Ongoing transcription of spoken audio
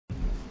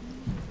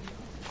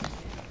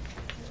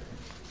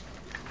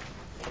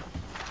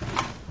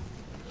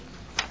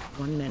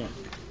1 minute.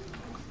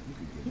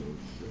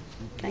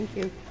 Thank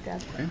you,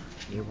 Deb. Okay.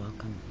 You're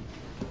welcome.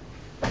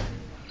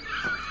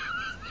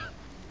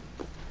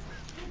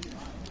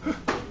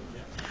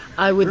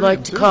 I would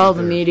like to call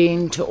the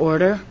meeting to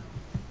order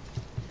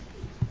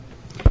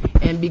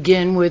and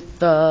begin with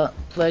the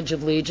Pledge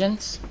of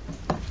Allegiance.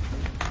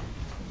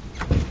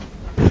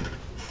 I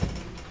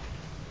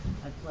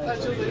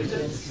pledge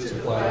allegiance to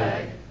the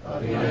flag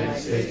of the United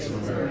States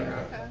of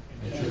America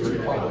and to the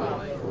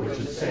republic for which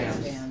it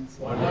stands,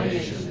 one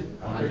nation,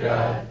 under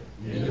God,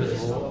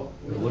 indivisible,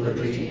 with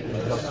liberty and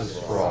justice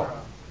for all.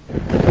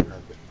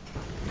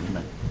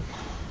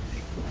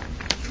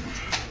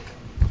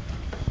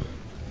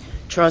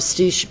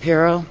 Trustee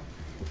Shapiro.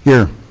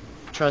 Here.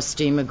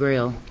 Trustee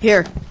McGreal.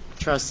 Here.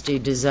 Trustee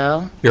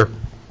Dizelle. Here.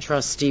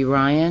 Trustee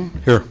Ryan.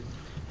 Here.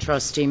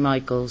 Trustee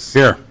Michaels.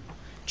 Here.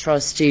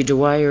 Trustee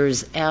Dwyer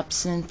is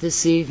absent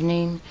this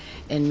evening,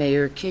 and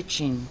Mayor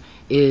Kitchen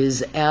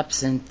is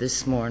absent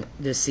this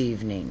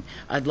evening.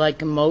 I'd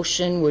like a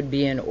motion would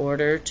be in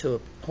order to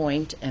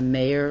appoint a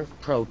mayor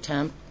pro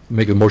temp.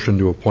 Make a motion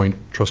to appoint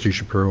Trustee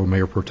Shapiro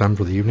mayor pro tem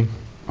for the evening.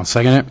 I'll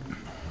second it.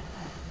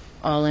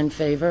 All in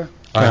favor?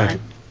 Aye.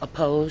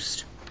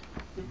 Opposed?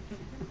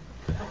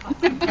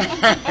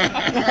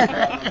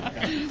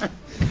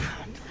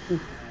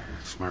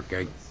 Smart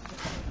guy.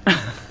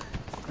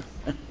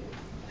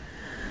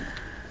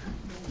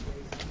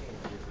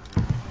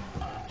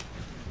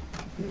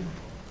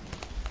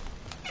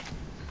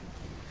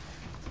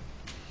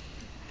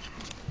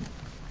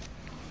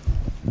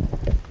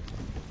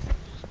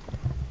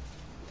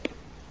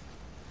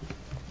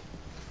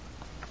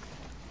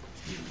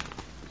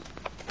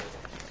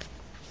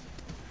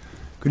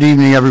 Good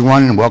evening,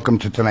 everyone, and welcome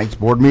to tonight's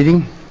board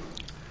meeting.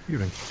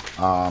 Evening.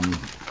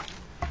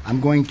 I'm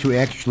going to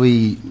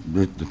actually,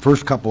 the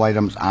first couple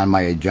items on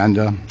my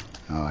agenda,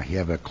 I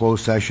have a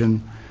closed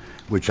session,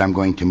 which I'm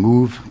going to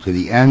move to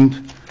the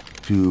end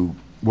to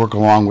work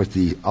along with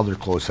the other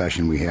closed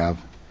session we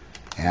have.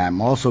 And I'm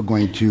also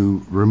going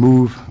to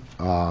remove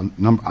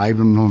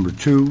item number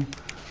 2,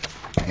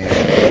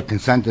 and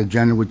consent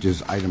agenda, which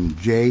is item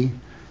J,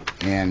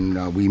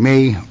 and we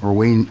may or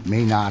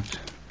may not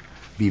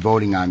be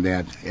voting on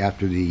that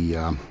after the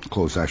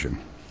closed session.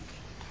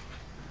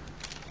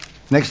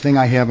 Next thing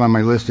I have on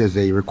my list is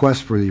a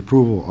request for the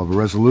approval of a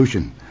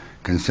resolution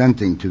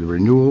consenting to the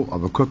renewal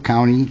of a Cook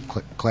County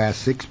Class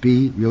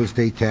 6B real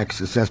estate tax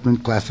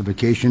assessment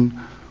classification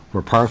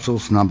for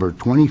parcels number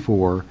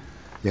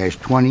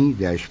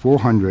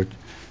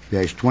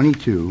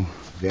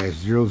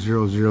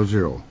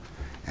 24-20-400-22-0000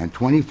 and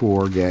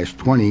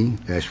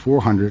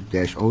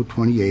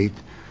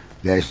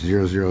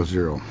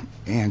 24-20-400-028-000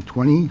 and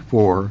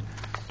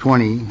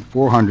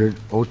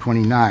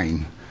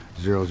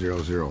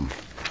 24-20-400-029-000.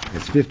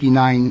 It's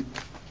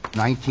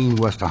 5919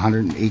 West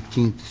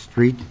 118th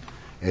Street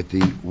at the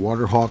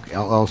Waterhawk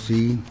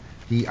LLC,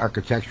 the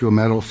Architectural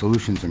Metal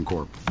Solutions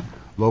Inc.,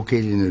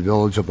 located in the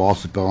village of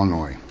Alsip,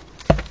 Illinois.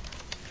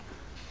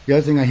 The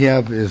other thing I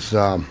have is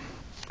I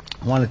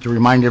wanted to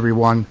remind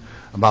everyone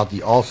about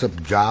the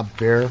Alsip Job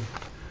Fair,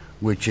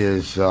 which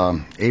is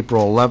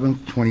April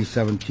 11th,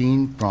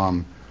 2017,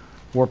 from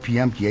 4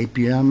 p.m. to 8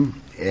 p.m.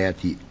 at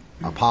the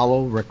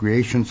Apollo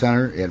Recreation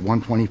Center at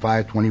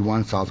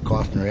 12521 South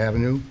Costner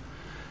Avenue.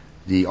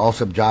 The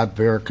Alsip Job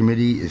Fair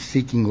Committee is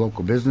seeking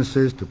local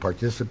businesses to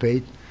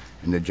participate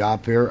in the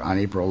job fair on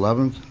April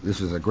 11th.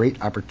 This is a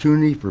great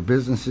opportunity for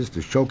businesses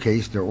to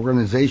showcase their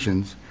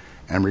organizations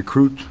and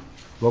recruit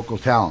local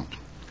talent.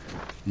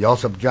 The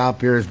Alsip Job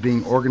Fair is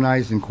being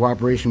organized in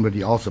cooperation with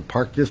the Alsip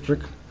Park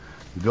District,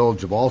 the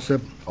Village of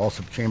Alsip,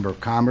 Alsip Chamber of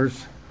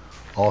Commerce,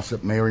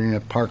 Alsip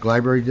Marionette Park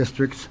Library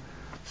Districts,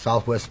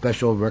 Southwest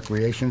Special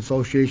Recreation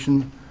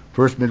Association,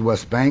 First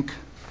Midwest Bank,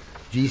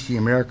 GC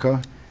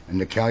America, and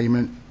the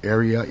Calumet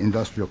Area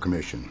Industrial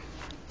Commission.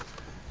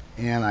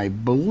 And I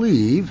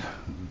believe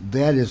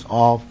that is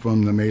all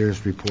from the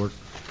mayor's report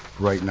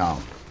right now.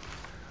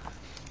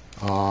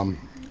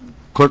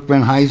 Clerk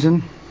Van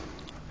Huysen.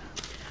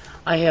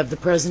 I have the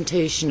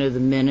presentation of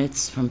the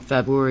minutes from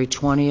February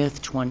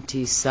 20th,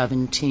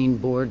 2017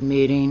 board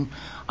meeting.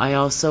 I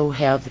also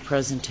have the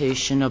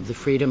presentation of the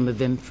Freedom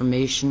of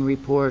Information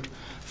report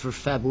for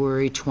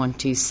February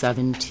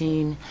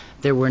 2017.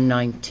 There were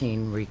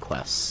 19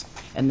 requests,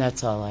 and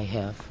that's all I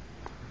have.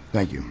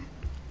 Thank you.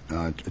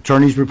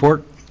 Attorney's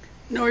report.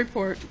 No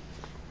report.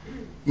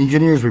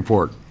 Engineer's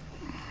report. I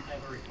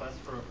have a request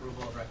for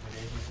approval of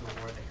recommendation to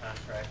award the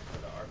contract for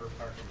the Arbor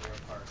Park and Deer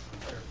Park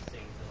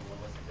resurfacing to the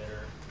lowest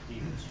bidder,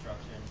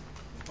 Deconstruction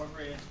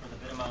Incorporated, for the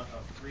bid amount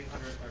of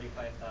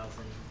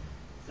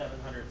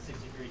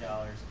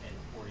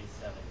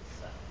 $335,763.47.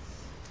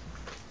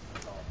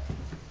 That's all I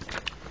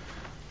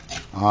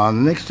have.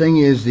 The next thing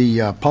is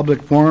the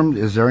public forum.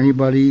 Is there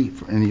anybody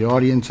in the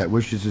audience that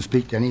wishes to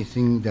speak to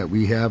anything that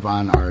we have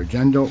on our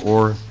agenda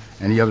or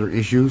any other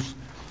issues?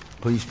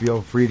 Please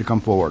feel free to come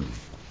forward.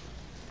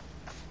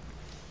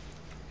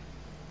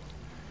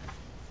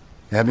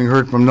 Having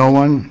heard from no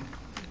one,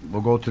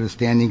 we'll go to the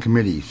standing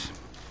committees.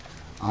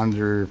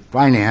 Under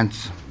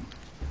Finance,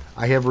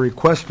 I have a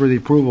request for the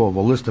approval of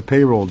a list of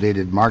payroll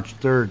dated March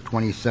 3rd,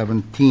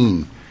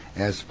 2017,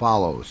 as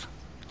follows.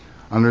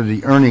 Under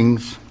the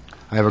earnings,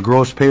 I have a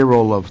gross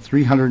payroll of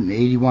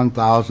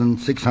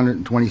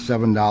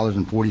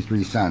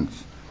 $381,627.43,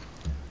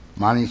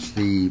 minus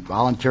the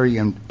voluntary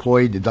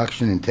employee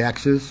deduction and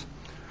taxes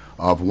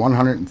of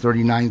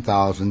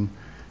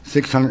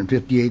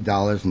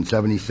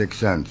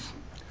 $139,658.76,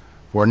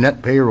 for a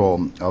net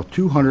payroll of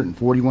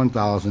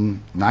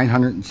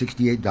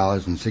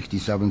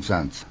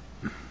 $241,968.67.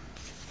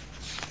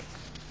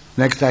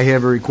 Next, I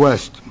have a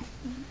request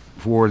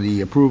for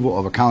the approval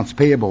of accounts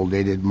payable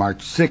dated March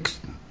 6th,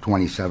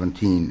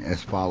 2017,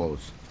 as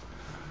follows.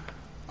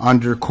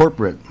 Under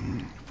corporate,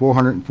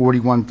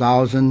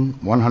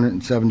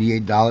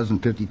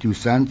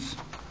 $441,178.52.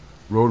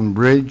 Road and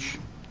Bridge,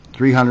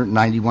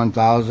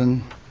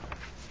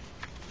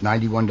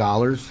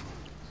 $391,091.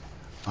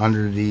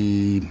 Under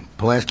the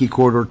Pulaski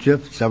Corridor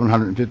TIF,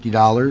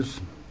 $750.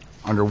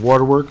 Under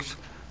Waterworks,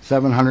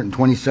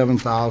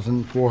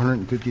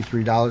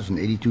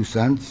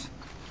 $727,453.82.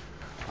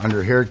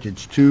 Under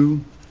Heritage 2,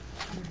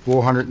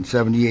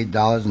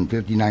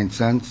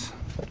 $478.59,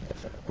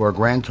 for a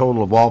grand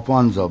total of all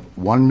funds of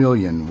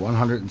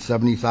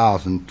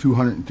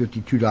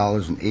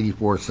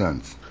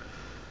 $1,170,252.84.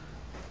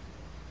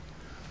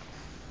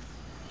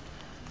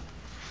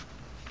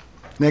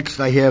 Next,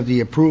 I have the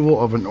approval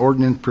of an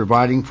ordinance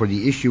providing for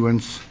the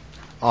issuance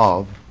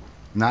of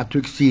not to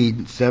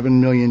exceed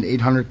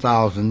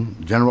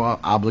 $7,800,000 general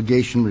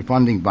obligation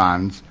refunding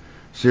bonds,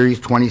 Series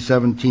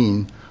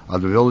 2017,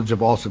 of the Village of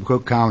Alsip,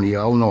 Cook County,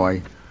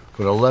 Illinois,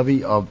 for the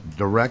levy of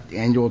direct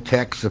annual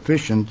tax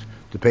sufficient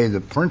to pay the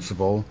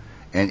principal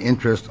and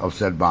interest of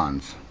said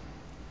bonds.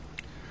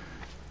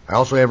 I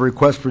also have a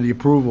request for the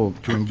approval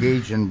to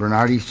engage in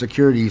Bernardi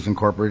Securities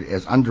Incorporated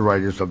as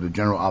underwriters of the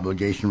general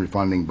obligation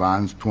refunding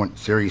bonds,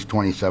 Series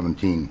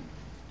 2017.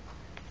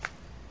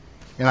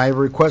 And I have a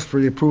request for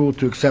the approval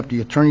to accept the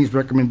attorney's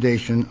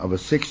recommendation of a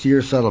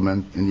 6-year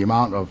settlement in the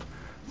amount of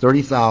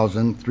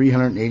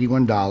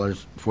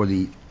 $30,381 for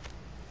the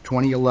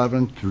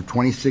 2011 through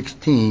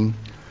 2016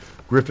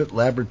 Griffith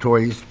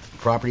Laboratories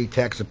property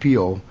tax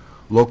appeal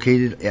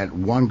located at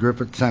 1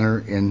 Griffith Center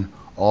in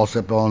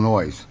Alsip,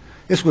 Illinois.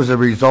 This was a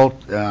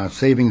result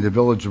saving the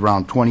village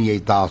around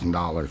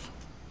 $28,000.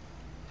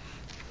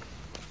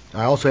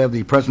 I also have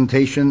the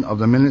presentation of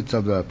the minutes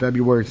of the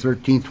February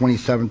 13,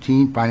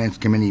 2017 Finance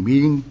Committee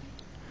meeting,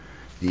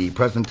 the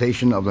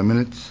presentation of the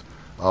minutes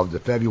of the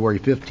February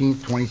 15,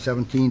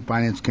 2017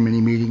 Finance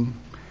Committee meeting,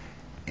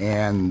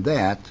 and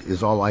that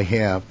is all I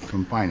have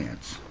from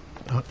Finance.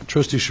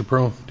 Trustee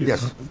Shapiro?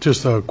 Yes.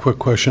 Just a quick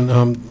question.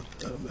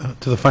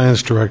 To the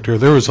Finance Director,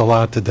 there was a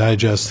lot to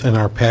digest in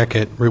our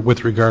packet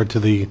with regard to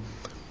the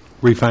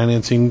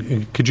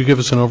refinancing. Could you give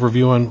us an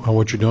overview on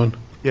what you're doing?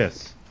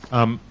 Yes.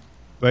 Right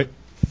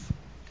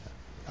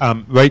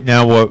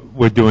now what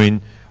we're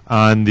doing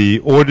on the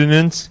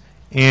ordinance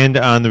and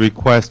on the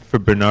request for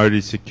Bernardi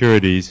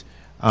Securities,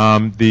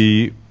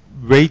 the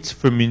rates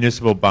for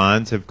municipal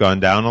bonds have gone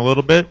down a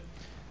little bit.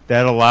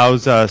 That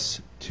allows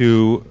us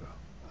to,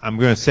 I'm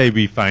going to say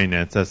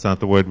refinance, that's not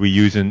the word we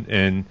use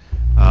in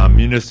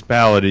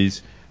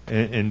municipalities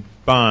and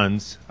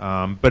bonds,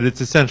 but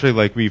it's essentially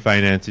like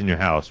refinancing your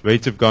house.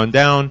 Rates have gone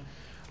down.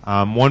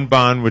 One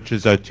bond, which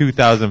is a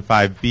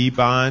 2005B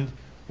bond,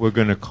 we're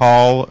going to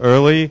call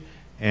early,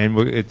 and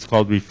it's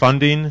called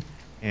refunding,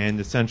 and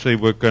essentially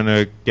we're going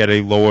to get a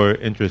lower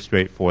interest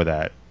rate for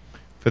that.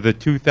 For the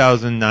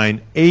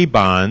 2009A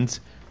bonds,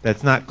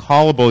 that's not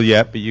callable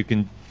yet, but you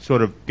can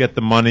sort of get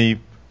the money,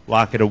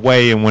 lock it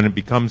away, and when it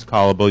becomes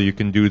callable, you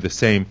can do the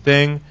same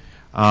thing.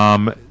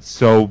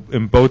 So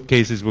in both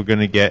cases, we're going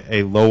to get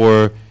a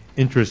lower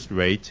interest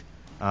rate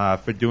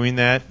for doing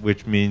that,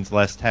 which means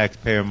less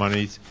taxpayer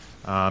monies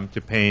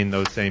to paying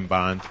those same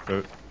bonds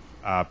for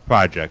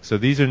projects. So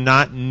these are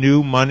not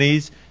new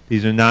monies.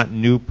 These are not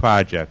new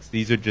projects.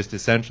 These are just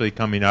essentially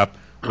coming up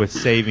with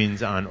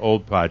savings on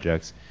old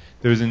projects.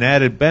 There's an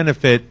added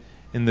benefit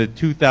in the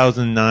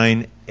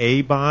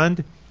 2009A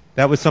bond.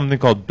 That was something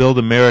called Build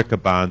America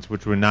bonds,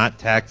 which were not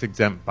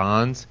tax-exempt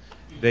bonds.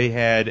 They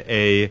had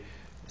a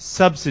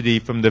subsidy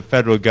from the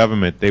federal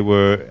government. They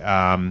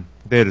had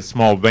a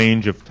small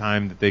range of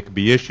time that they could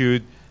be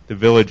issued. The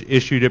village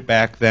issued it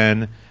back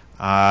then.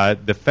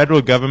 The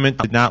federal government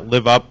did not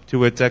live up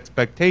to its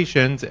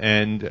expectations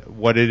and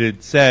what it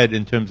had said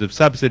in terms of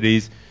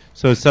subsidies,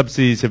 so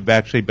subsidies have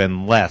actually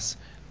been less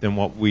than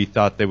what we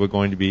thought they were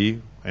going to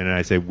be. And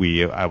I say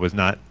we, I was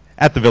not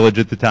at the village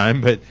at the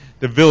time, but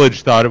the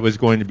village thought it was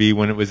going to be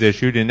when it was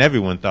issued, and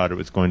everyone thought it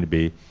was going to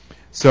be.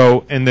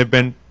 So, and they've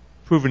been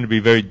proven to be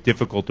very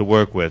difficult to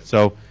work with.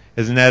 So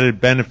as an added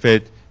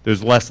benefit,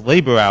 there's less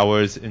labor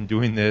hours in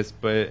doing this,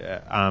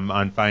 but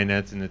on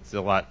finance, and it's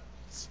a lot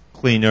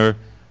cleaner.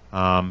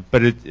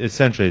 But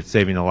essentially, it's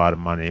saving a lot of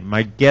money.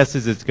 My guess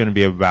is it's going to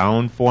be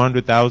around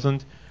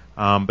 $400,000,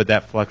 but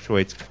that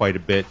fluctuates quite a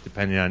bit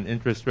depending on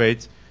interest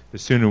rates. The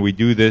sooner we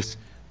do this,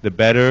 the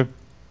better.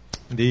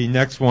 The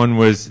next one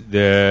was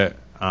the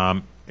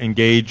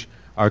engage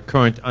our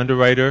current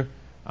underwriter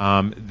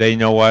They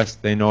know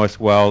us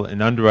well.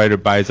 An underwriter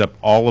buys up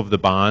all of the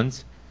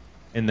bonds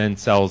and then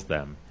sells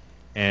them.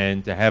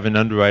 And to have an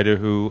underwriter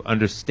who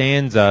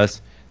understands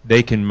us,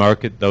 they can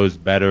market those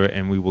better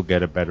and we will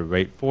get a better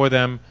rate for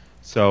them.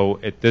 So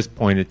at this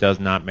point, it does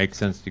not make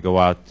sense to go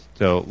out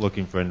to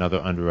looking for another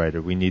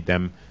underwriter. We need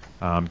them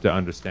to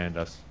understand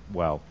us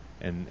well,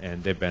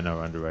 and they've been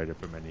our underwriter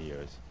for many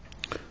years.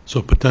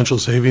 So potential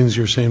savings,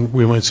 you're saying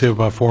we might save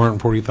about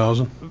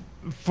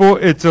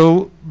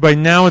 $440,000? Right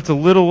now it's a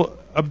little.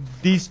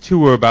 These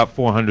two are about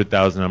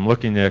 $400,000. I'm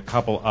looking at a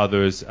couple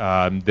others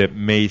that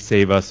may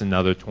save us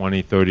another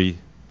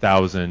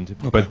 $20,000-$30,000.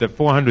 Okay. But the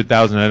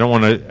 $400,000, I don't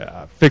want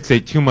to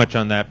fixate too much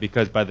on that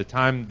because by the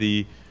time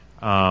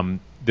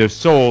they're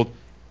sold,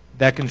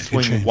 that can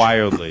swing change.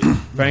 wildly.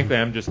 Frankly,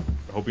 I'm just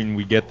hoping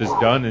we get this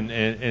done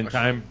in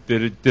time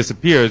that it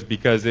disappears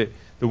because the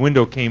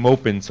window came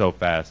open so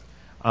fast.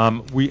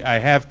 I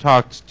have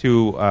talked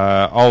to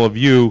all of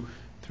you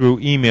through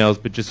emails,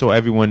 but just so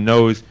everyone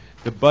knows,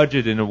 the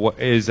budget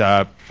is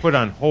put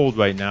on hold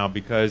right now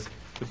because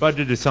the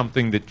budget is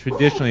something that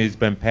traditionally has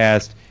been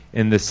passed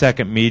in the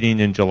second meeting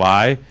in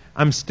July.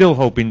 I'm still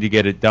hoping to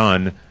get it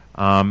done,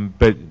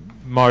 but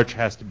March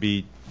has to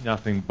be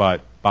nothing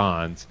but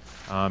bonds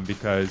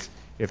because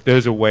if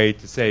there's a way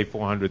to save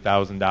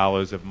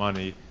 $400,000 of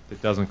money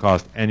that doesn't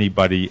cost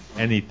anybody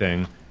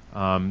anything,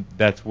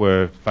 that's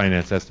where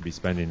finance has to be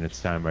spending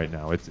its time right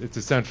now. It's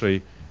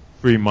essentially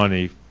free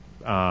money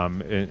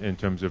in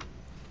terms of,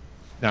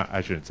 no,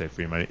 I shouldn't say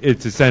free money.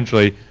 It's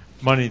essentially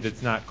money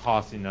that's not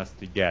costing us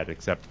to get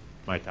except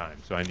my time.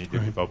 So I need to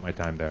devote my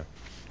time there.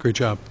 Great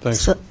job.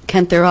 Thanks. So,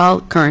 Kent, they're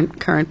all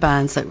current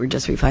bonds that we're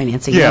just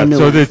refinancing. Yeah, no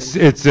so new ones.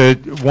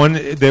 it's one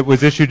that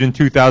was issued in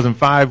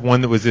 2005,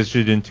 one that was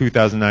issued in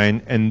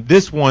 2009, and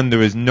this one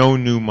there is no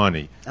new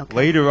money. Okay.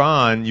 Later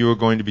on, you are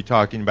going to be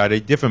talking about a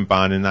different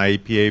bond, an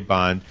IEPA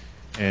bond,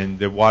 and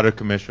the water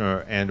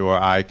commissioner and/or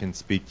I can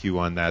speak to you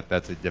on that.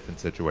 That's a different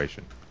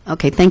situation.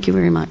 Okay, thank you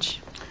very much.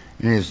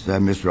 And as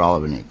Mr.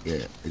 Oliver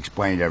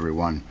explained to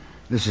everyone,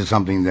 this is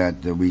something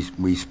that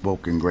we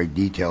spoke in great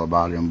detail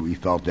about, and we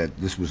felt that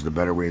this was the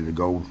better way to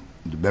go,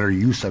 the better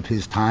use of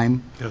his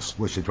time, Yes.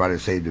 was to try to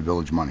save the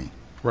village money.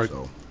 Right.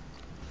 So,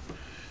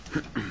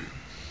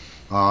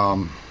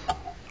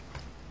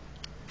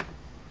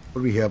 what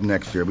do we have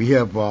next here? We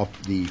have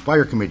the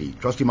Fire Committee.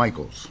 Trustee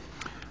Michaels.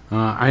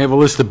 I have a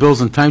list of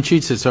bills and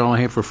timesheets. That's all I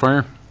have for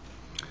fire.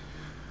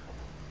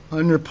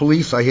 Under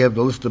police, I have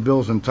the list of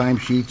bills and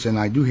timesheets, and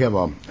I do have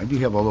a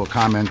little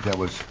comment that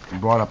was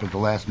brought up at the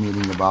last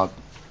meeting about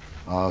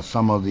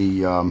some of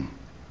the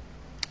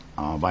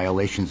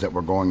violations that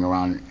were going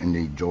around in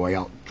the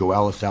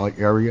Joellis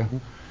area.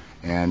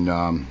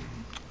 And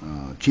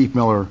Chief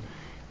Miller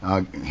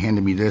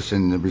handed me this.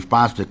 In the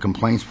response to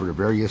complaints for the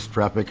various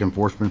traffic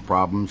enforcement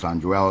problems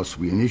on Joellis,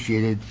 we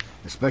initiated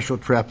a special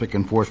traffic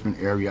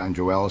enforcement area on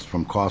Joellis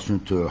from Costner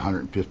to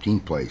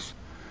 115th Place.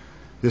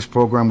 This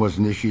program was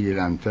initiated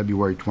on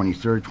February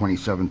 23,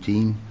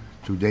 2017.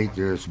 To date,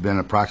 there's been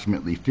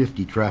approximately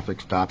 50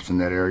 traffic stops in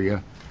that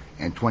area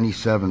and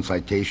 27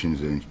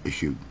 citations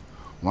issued.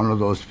 One of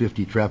those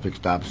 50 traffic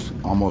stops,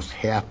 almost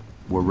half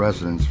were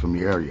residents from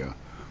the area.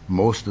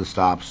 Most of the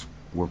stops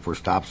were for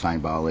stop sign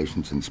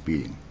violations and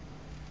speeding.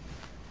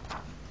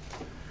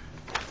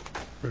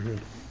 Very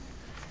good.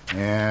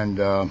 And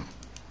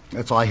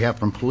that's all I have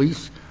from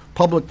police.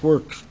 Public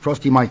Works,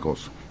 Trustee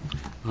Michaels.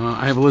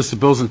 I have a list of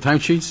bills and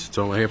timesheets. That's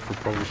all I have for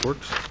Public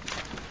Works.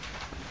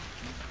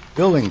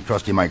 Building,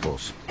 Trustee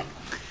Michaels.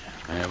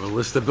 I have a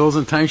list of bills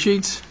and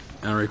timesheets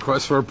and a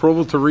request for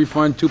approval to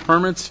refund 2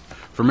 permits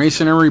for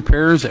masonry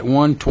repairs at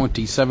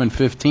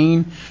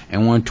 12715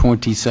 and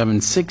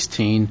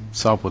 12716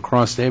 South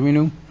Lacrosse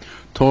Avenue.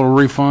 Total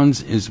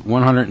refunds is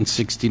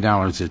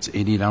 $160. It's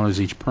 $80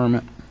 each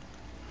permit.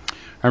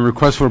 I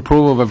request for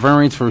approval of a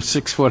variance for a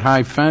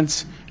 6-foot-high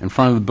fence in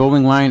front of the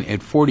building line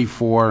at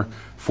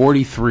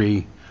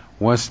 4443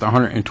 West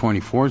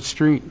 124th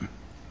Street.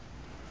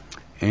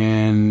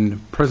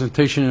 And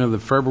presentation of the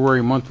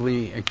February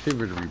monthly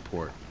activity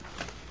report.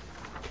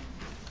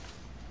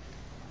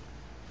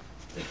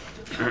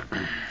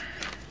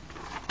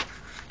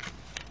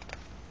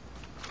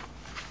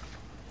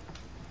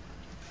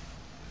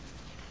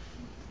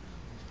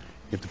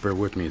 You have to bear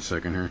with me a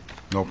second here.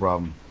 No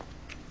problem.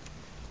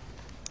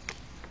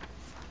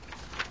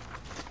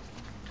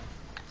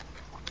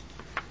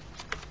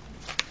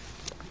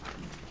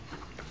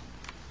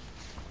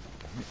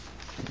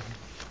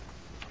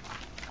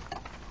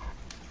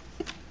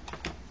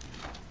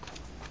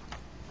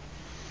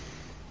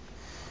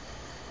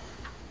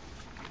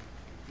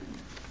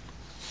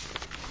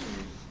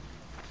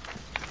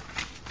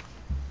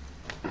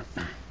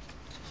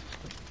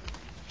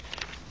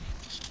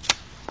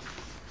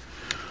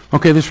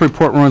 Okay, this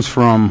report runs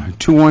from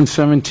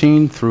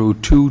 2/1/17 through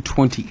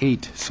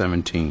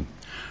 2/28/17.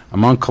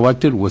 Amount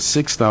collected was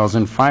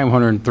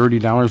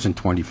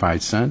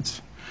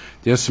 $6,530.25.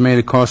 The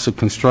estimated cost of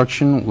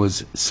construction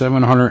was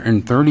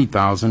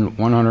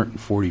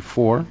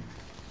 $730,144.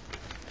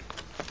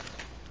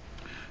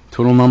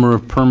 Total number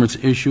of permits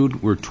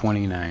issued were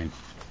 29.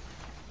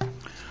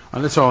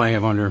 That's all I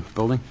have under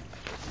building.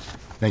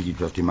 Thank you,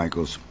 Trustee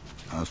Michaels.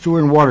 Sewer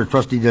and Water,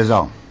 Trustee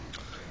Dazal.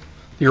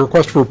 The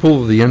request for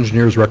approval of the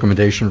engineer's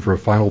recommendation for a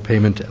final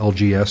payment to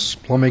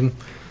LGS Plumbing,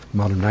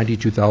 amount of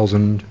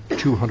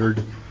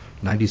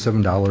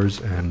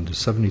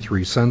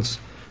 $92,297.73.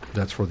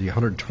 That's for the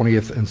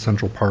 120th and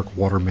Central Park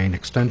Water Main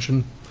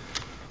Extension.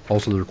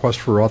 Also, the request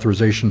for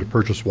authorization to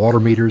purchase water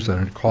meters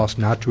at a cost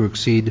not to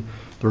exceed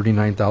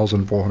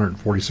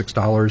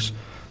 $39,446.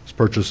 This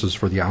purchase is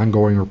for the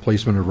ongoing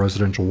replacement of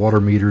residential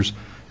water meters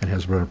and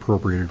has been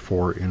appropriated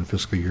for in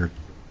fiscal year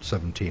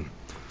 17.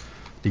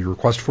 The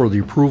request for the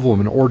approval of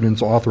an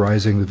ordinance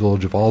authorizing the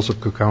Village of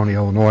Alsip, Cook County,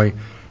 Illinois,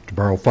 to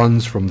borrow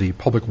funds from the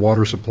Public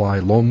Water Supply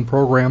Loan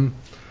Program.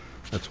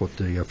 That's what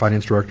the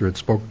Finance Director had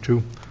spoken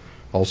to.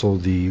 Also,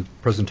 the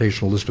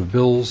presentational list of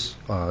bills,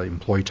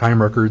 employee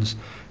time records,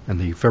 and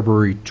the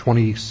February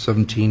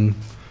 2017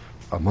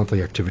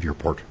 monthly activity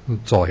report.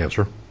 That's all I have,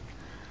 sir.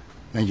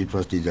 Thank you,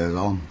 Trustee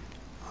Dazal.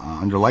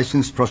 Under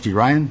license, Trustee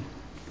Ryan.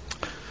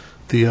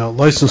 The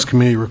License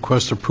Committee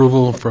requests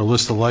approval for a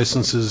list of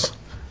licenses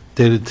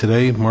dated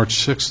today, March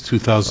 6,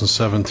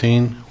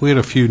 2017. We had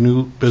a few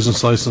new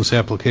business license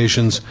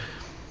applications.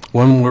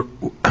 The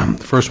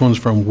first one's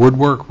from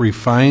Woodwork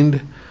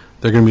Refined.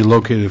 They're going to be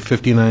located at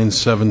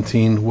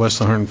 5917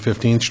 West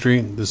 115th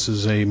Street. This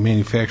is a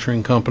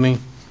manufacturing company.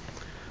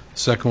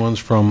 Second one's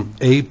from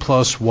A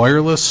Plus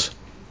Wireless.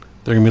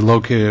 They're going to be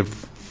located at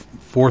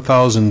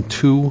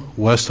 4002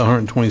 West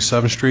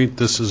 127th Street.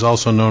 This is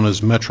also known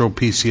as Metro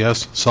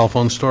PCS cell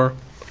phone store.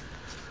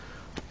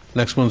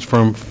 Next one's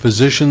from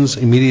Physicians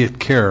Immediate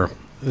Care.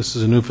 This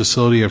is a new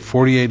facility at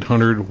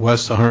 4800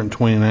 West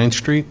 129th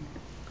Street.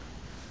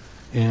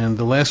 And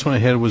the last one I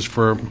had was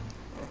for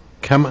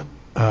Kennett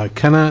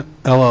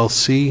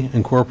LLC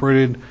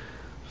Incorporated.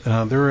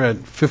 They're at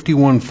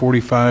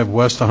 5145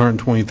 West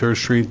 123rd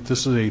Street.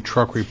 This is a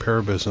truck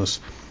repair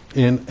business.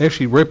 And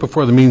actually, right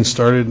before the meeting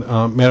started,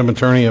 Madam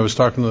Attorney, I was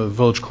talking to the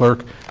village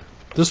clerk.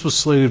 This was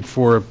slated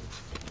for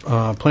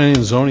planning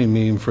and zoning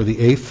meeting for the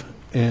 8th.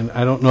 And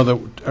I don't know that,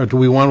 or do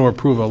we want to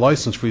approve a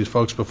license for these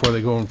folks before they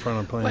go in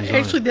front of planning and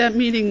zoning? Actually, that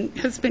meeting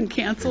has been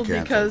canceled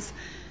because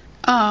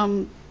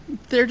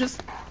they're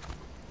just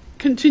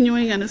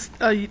continuing in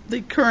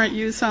the current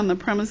use on the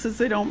premises.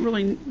 They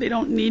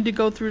don't need to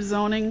go through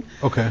zoning.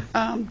 Okay.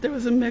 There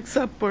was a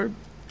mix-up where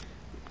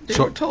they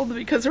were told that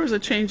because there was a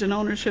change in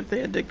ownership, they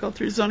had to go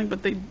through zoning,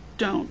 but they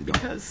don't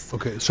because.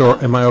 Okay. So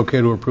am I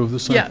okay to approve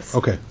this? Yes.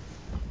 Okay. All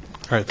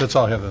right. That's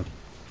all I have then.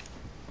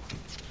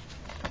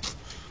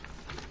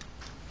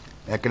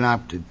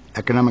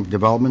 Economic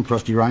Development,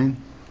 Trustee Ryan.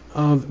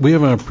 We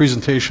have a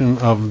presentation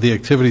of the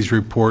activities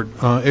report.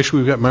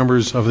 Actually, we've got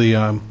members of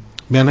the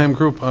Mannheim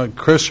Group.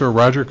 Chris or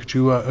Roger, could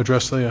you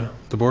address the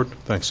board?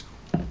 Thanks.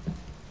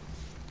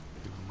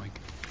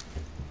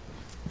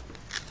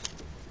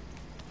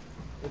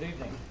 Good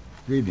evening.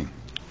 Good evening.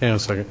 Hang on a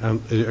second.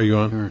 Are you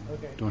on?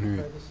 Okay. Don't hear you.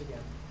 Try this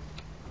again.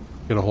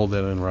 Got to hold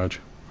that in, Roger.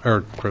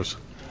 Or Chris.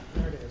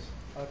 There it is.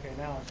 Okay,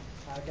 now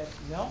I get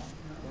no.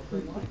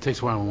 It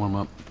takes a while to warm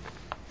up.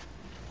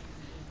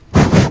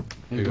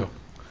 There you go.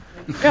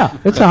 Yeah,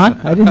 it's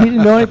on. I didn't need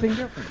to know anything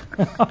different.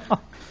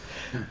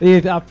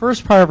 The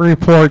first part of the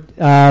report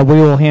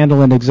we will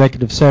handle in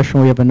executive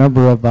session. We have a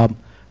number of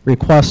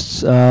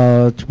requests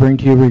to bring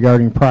to you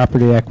regarding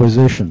property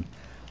acquisition.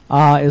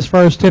 As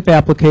far as TIP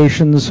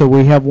applications, so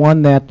we have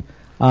one that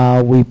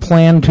we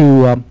plan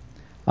to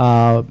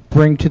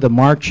bring to the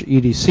March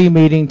EDC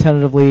meeting,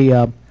 tentatively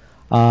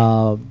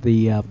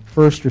the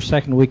first or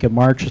second week of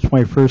March, the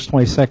 21st,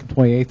 22nd,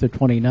 28th, or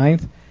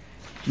 29th.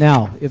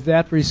 Now, if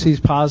that receives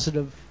a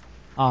positive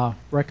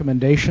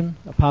recommendation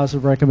from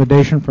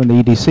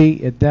the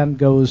EDC, it then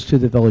goes to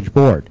the village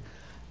board.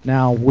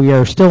 Now, we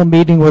are still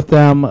meeting with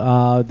them.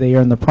 They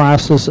are in the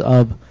process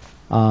of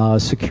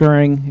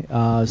securing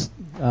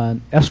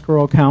an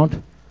escrow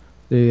account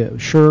to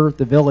assure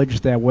the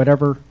village that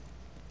whatever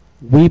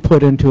we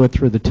put into it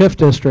through the TIF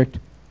district,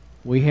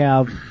 we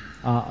have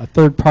a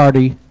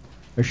third-party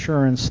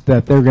assurance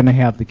that they're going to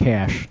have the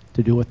cash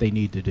to do what they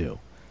need to do.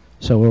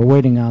 So we're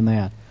waiting on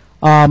that.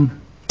 A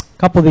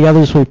couple of the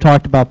others we've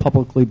talked about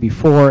publicly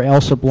before,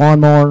 Alsip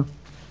Lawnmower.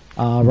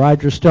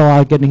 Roger's still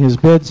out getting his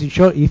bids.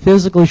 He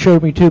physically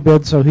showed me 2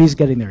 bids, so he's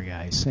getting there,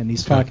 guys, and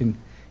he's talking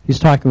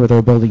with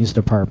our buildings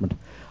department.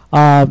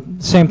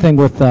 Same thing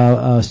with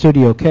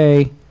Studio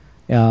K,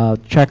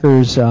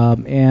 Checkers,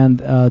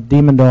 and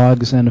Demon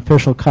Dogs and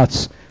Official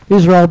Cuts.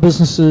 These are all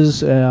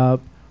businesses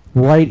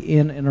right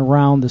in and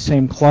around the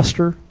same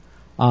cluster,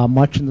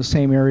 much in the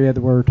same area that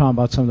we're talking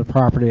about some of the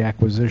property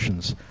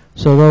acquisitions.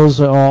 So those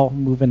are all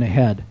moving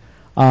ahead.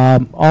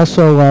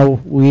 Also,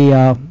 we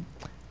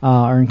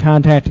are in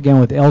contact again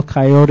with El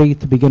Coyote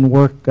to begin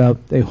work.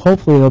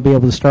 Hopefully they'll be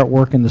able to start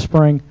work in the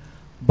spring,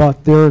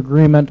 but their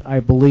agreement, I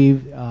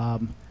believe,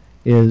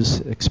 is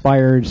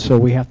expired, so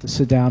we have to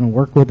sit down and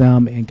work with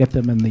them and get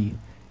them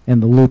in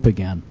the loop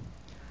again.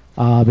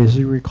 As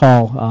you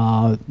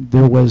recall,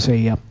 there was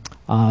a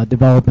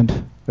development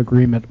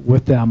agreement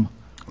with them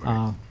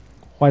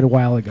quite a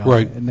while ago,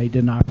 right, and they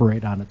didn't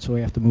operate on it, so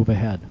we have to move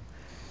ahead.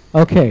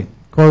 Okay.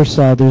 Of course,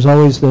 there's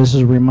always, this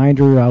is a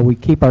reminder, we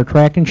keep our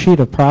tracking sheet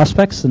of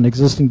prospects and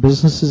existing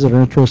businesses that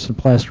are interested in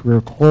plastic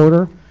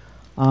recorder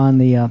on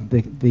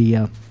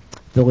the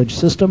village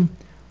system.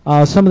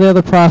 Some of the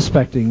other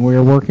prospecting, we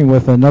are working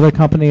with another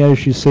company,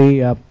 as you see,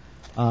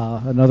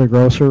 another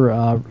grocer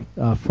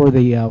for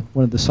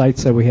one of the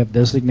sites that we have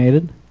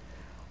designated.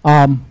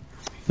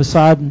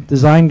 Facade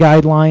design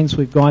guidelines,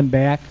 we've gone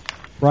back.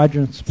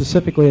 Roger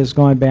specifically has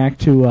gone back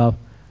to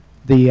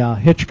the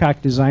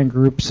Hitchcock Design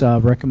Group's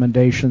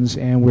recommendations,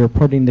 and we're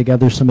putting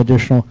together some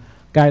additional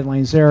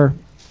guidelines there.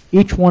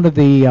 Each one of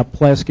the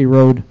Pulaski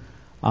Road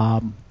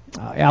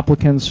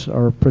applicants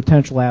or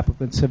potential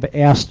applicants have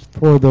asked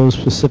for those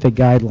specific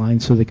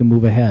guidelines so they can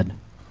move ahead.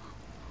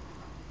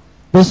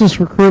 Business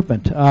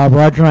recruitment.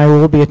 Roger and I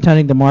will be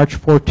attending the March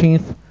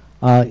 14th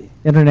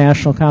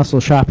International Council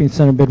of Shopping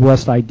Center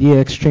Midwest Idea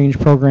Exchange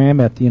Program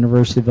at the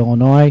University of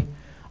Illinois.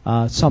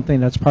 Something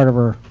that's part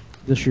of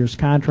this year's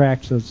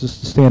contract, so it's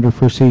just a standard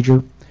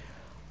procedure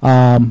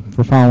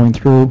for following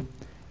through.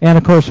 And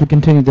of course, we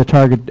continue to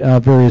target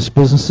various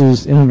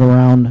businesses in and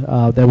around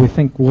that we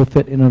think will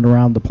fit in and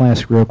around the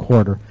Pulaski Road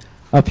corridor.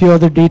 A few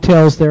other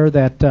details there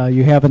that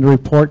you have in the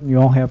report, and you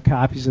all have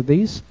copies of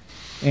these.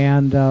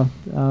 And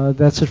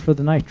that's it for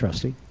the night,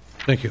 Trustee.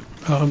 Thank you.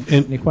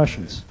 Any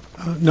questions?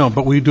 No,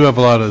 but we do have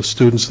a lot of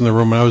students in the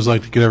room, and I always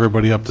like to get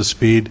everybody up to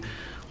speed.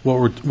 What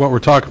we're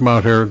talking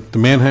about here, the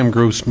Mannheim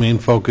Group's main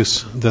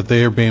focus that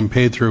they are being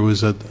paid through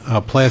is at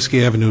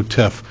Pulaski Avenue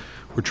TIF.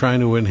 We're trying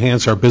to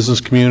enhance our business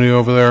community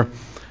over there,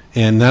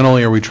 and not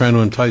only are we trying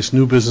to entice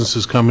new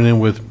businesses coming in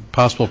with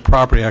possible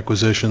property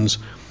acquisitions,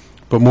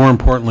 but more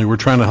importantly, we're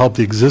trying to help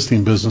the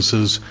existing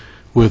businesses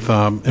with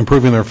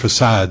improving their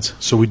facades.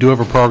 So we do have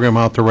a program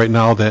out there right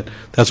now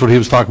that's what he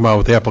was talking about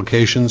with the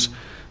applications,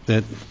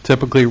 that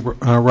typically,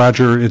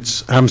 Roger,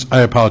 I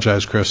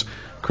apologize, Chris,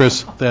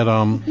 that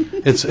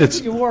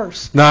it's You're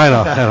worse. No, I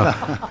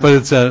know. But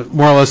it's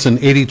more or less an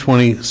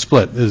 80-20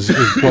 split is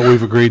what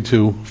we've agreed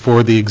to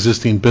for the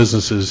existing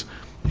businesses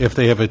if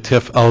they have a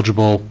TIF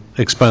eligible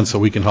expense that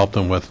we can help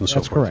them with and so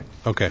That's forth. correct.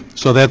 Okay.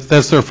 So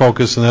that's their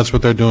focus, and that's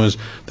what they're doing is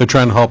they're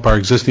trying to help our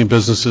existing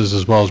businesses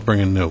as well as bring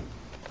in new.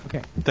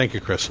 Okay. Thank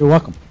you, Chris. You're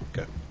welcome.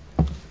 Okay.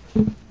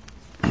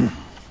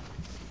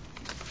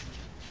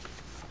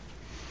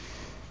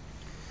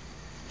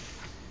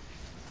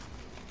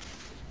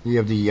 You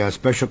have the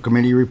special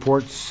committee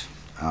reports,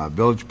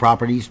 village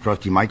properties,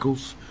 Trustee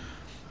Michaels.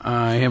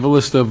 I have a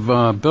list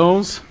of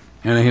bills,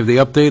 and I have the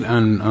update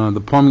on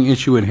the plumbing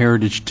issue at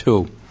Heritage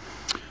 2.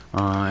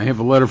 I have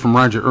a letter from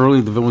Roger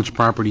Early, the village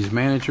properties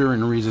manager,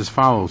 and it reads as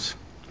follows.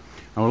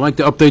 I would like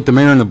to update the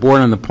mayor and the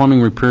board on the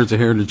plumbing repairs at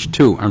Heritage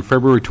 2. On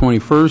February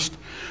 21st,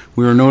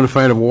 we were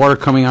notified of water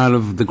coming out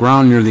of the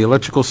ground near the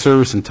electrical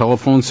service and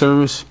telephone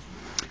service.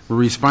 We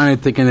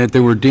responded thinking that they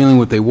were dealing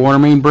with a water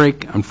main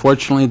break.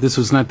 Unfortunately, this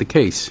was not the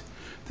case.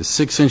 The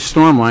 6-inch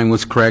storm line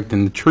was cracked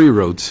in the tree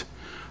roads.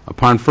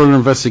 Upon further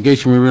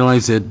investigation, we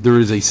realized that there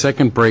is a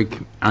second break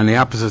on the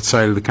opposite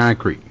side of the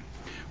concrete.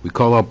 We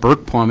called out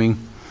Burke Plumbing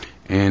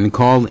and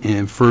called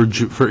in for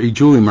a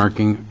Julie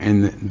marking,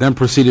 and then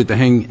proceeded to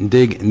hang and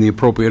dig in the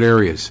appropriate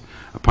areas.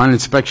 Upon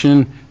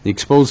inspection, the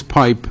exposed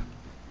pipe,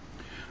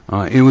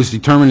 it was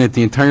determined that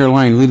the entire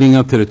line leading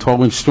up to the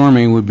 12-inch storm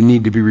main would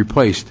need to be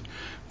replaced.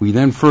 We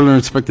then further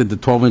inspected the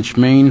 12-inch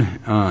main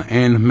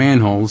and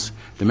manholes.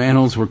 The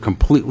manholes were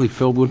completely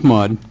filled with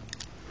mud.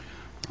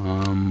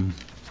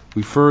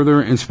 We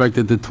further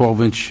inspected the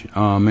 12-inch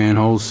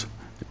manholes,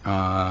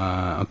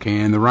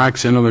 and the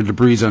rocks and other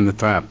debris on the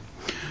top.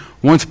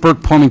 Once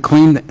Burke Plumbing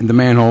cleaned the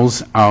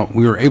manholes out,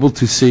 we were able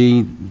to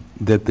see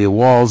that the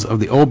walls of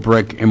the old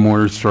brick and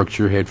mortar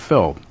structure had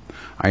filled.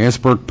 I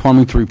asked Burke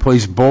Plumbing to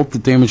replace both the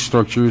damaged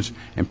structures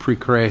and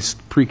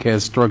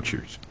precast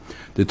structures.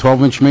 The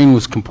 12-inch main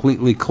was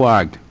completely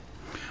clogged.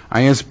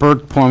 I asked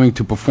Burke Plumbing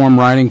to perform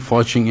riding,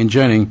 flushing, and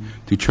jetting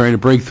to try to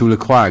break through the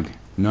clog.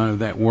 None of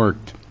that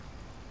worked.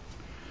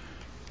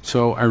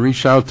 So I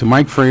reached out to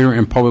Mike Frater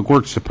in Public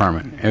Works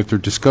Department. After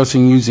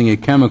discussing using a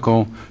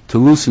chemical to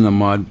loosen the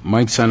mud,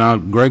 Mike sent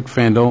out Greg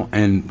Fandel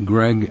and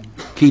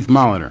Keith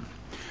Molitor.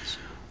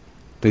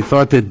 They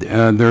thought that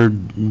their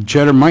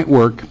jetter might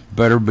work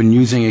better than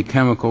using a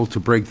chemical to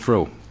break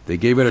through. They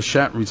gave it a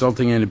shot,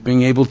 resulting in it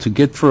being able to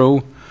get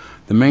through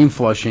the main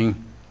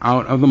flushing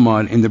out of the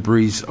mud and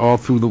debris all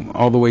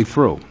the way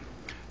through.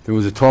 There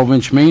was a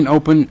 12-inch main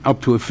open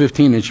up to a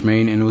 15-inch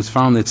main, and it was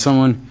found that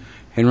someone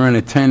had run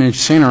a 10-inch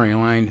sanitary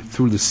line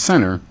through the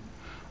center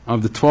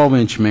of the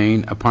 12-inch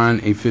main upon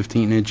a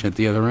 15-inch at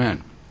the other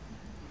end.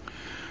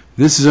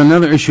 This is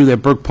another issue that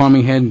Burke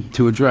Plumbing had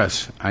to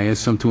address. I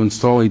asked them to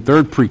install a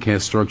third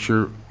precast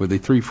structure with a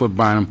 3-foot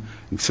bottom,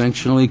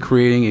 essentially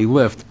creating a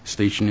lift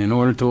station in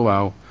order to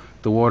allow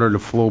the water to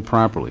flow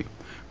properly.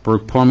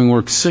 Burke Plumbing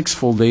worked 6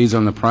 full days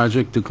on the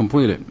project to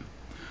complete it.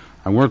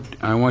 I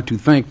want to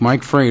thank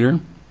Mike Frater,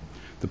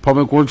 the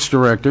Public Works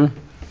Director,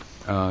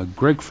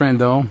 Greg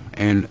Frandel,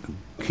 and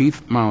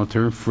Keith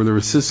Molitor for their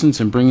assistance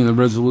in bringing the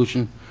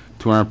resolution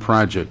to our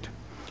project.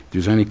 If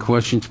there's any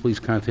questions, please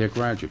contact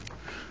Roger.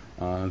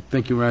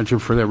 Thank you, Roger,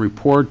 for that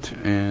report,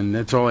 and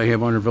that's all I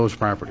have under village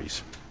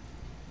properties.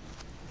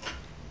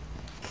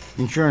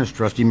 Insurance,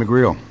 Trustee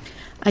McGreal.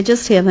 I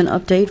just have an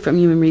update from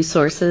Human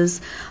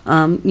Resources.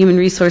 Human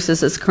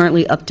Resources is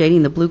currently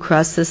updating the Blue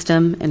Cross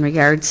system in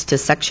regards to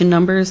section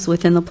numbers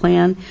within the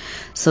plan.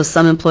 So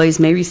some employees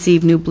may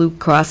receive new Blue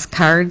Cross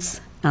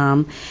cards.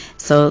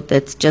 So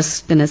that's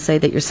just going to say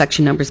that your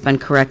section number's been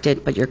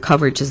corrected, but your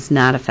coverage is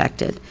not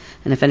affected.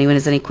 And if anyone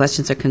has any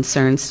questions or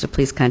concerns, to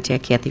please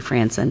contact Kathy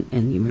Franson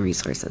in Human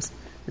Resources.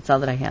 That's all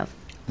that I have.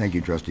 Thank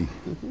you, Trustee.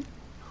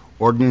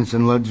 Ordinance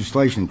and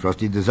legislation,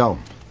 Trustee Dazell.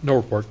 No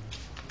report.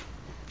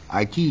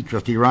 IT,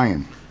 Trustee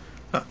Ryan.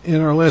 In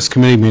our last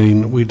committee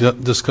meeting, we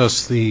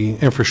discussed the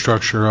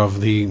infrastructure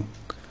of the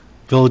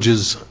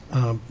village's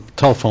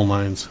telephone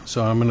lines.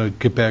 So I'm going to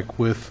get back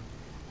with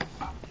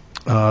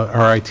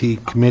our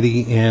IT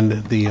committee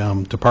and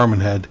the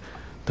department head,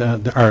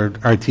 our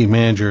IT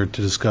manager,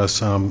 to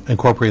discuss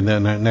incorporating that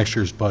in next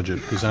year's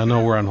budget, because I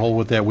know we're on hold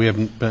with that. We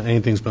haven't been,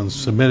 anything's been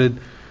submitted,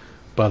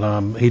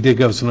 but he did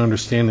give us an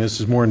understanding.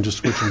 This is more than just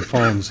switching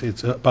phones.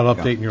 It's about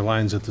updating your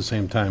lines at the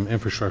same time,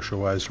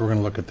 infrastructure-wise. So we're going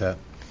to look at that.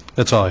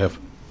 That's all I have.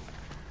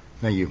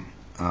 Thank you.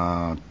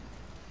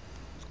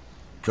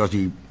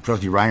 Trustee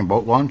Ryan,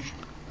 boat launch?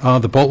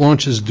 The boat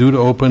launch is due to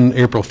open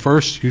April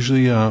 1st.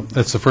 Usually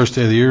that's the first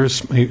day of the year.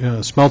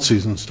 Smelt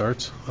season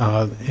starts.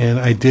 And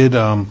I did,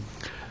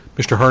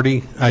 Mr.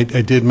 Hardy, I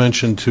did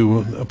mention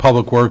to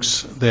Public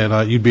Works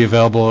that you'd be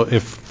available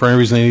if for any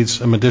reason they need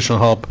some additional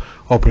help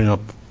opening up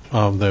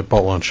the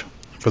boat launch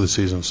for the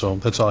season. So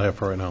that's all I have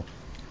for right now.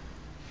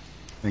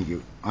 Thank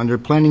you. Under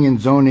Planning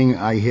and Zoning,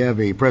 I have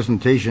a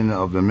presentation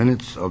of the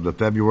minutes of the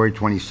February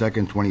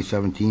 22nd,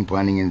 2017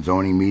 Planning and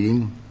Zoning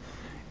meeting,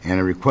 and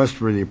a request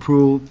for the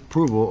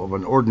approval of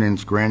an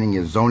ordinance granting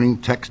a zoning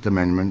text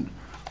amendment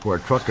for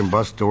truck and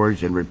bus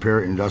storage and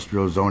repair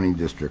industrial zoning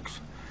districts.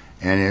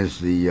 And as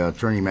the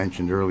attorney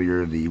mentioned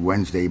earlier, the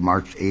Wednesday,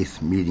 March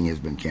 8th meeting has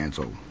been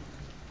canceled.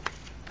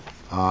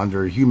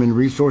 Under Human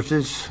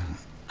Resources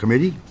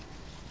Committee?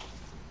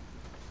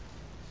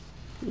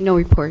 No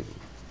report.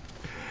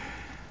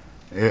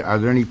 Are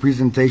there any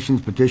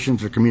presentations,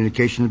 petitions, or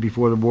communications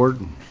before the board?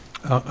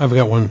 I've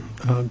got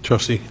one,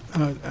 Trustee.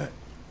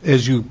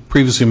 As you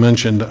previously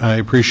mentioned, I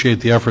appreciate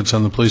the efforts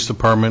on the police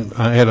department.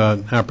 I had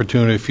an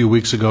opportunity a few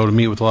weeks ago to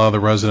meet with a lot of the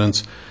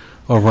residents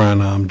over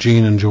on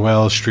Jean and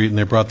Joella Street, and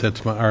they brought that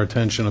to our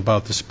attention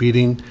about the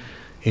speeding.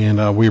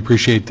 And we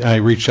appreciate, I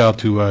reached out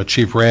to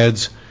Chief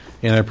Rads,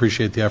 and I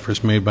appreciate the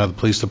efforts made by the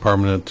police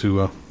department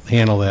to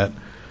handle that.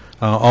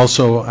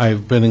 Also,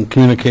 I've been in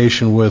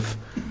communication with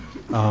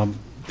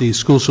the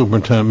school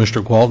superintendent,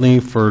 Mr.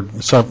 Gwaltney, for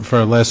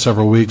the last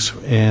several weeks,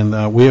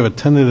 and we have a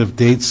tentative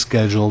date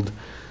scheduled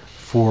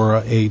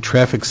for a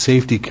traffic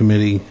safety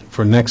committee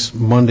for next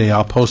Monday.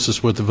 I'll post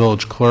this with the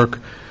village clerk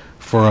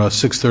for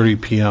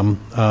 6:30 p.m.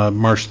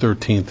 March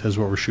 13th is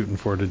what we're shooting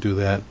for to do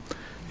that.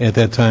 At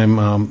that time,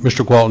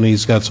 Mr.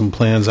 Gwaltney's got some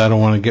plans. I don't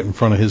want to get in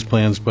front of his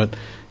plans, but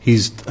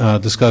he's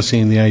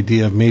discussing the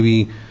idea of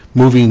maybe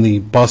moving the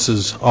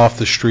buses off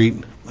the street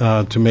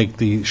to make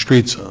the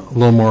streets a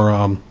little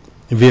more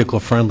vehicle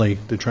friendly,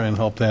 to try and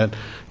help that.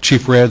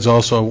 Chief Rads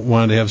also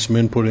wanted to have some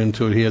input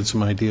into it. He had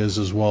some ideas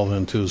as well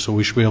then too, so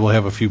we should be able to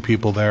have a few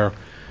people there,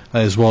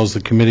 as well as the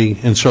committee,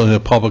 and certainly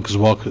the public is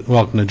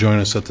welcome to join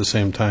us at the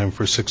same time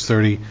for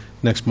 6:30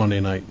 next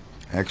Monday night.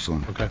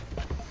 Excellent. Okay.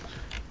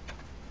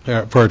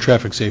 For our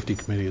traffic safety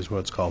committee is what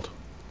it's called.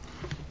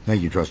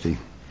 Thank you, Trustee.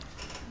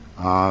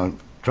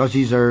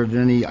 Trustees, are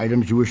there any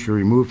items you wish to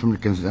remove from the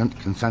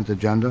consent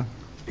agenda?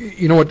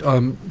 You know what,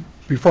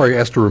 before I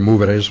ask to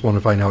remove it, I just want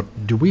to find out,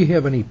 do we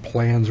have any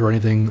plans or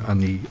anything on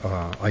the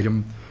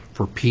item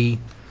for P,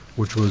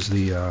 which was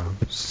the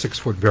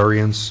 6-foot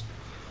variance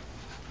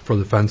for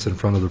the fence in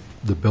front of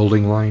the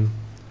building line?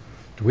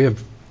 Do we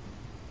have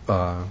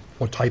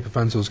what type of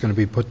fence was going to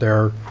be put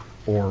there,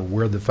 or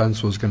where the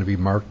fence was going to be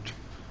marked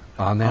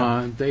on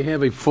that? They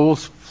have a full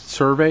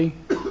survey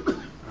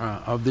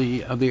of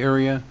the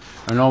area,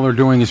 and all they're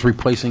doing is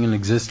replacing an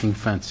existing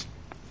fence.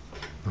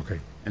 Okay.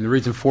 And the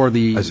reason for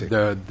the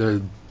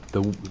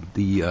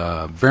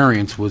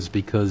variance was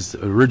because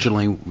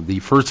originally the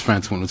first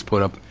fence, when it was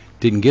put up,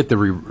 didn't get the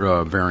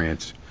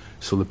variance.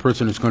 So the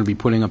person who's going to be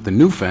putting up the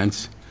new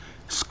fence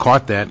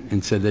caught that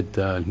and said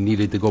that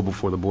needed to go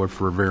before the board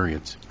for a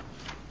variance.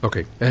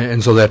 Okay.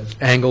 And so that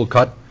angle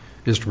cut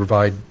is to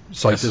provide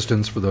sight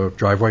distance for the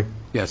driveway?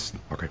 Yes.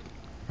 Okay. All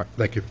right.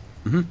 Thank you.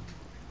 Mm-hmm.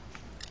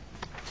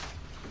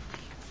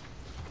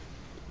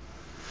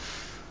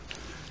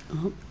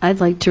 I'd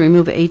like to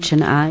remove H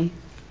and I.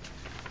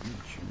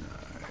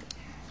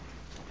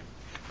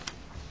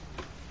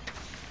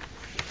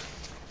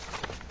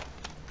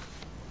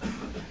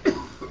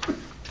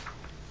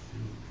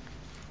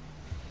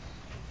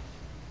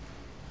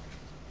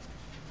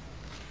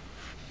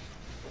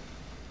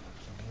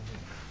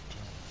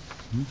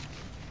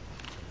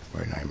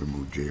 Right, I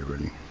removed J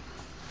already.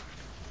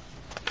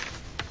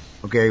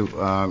 Okay,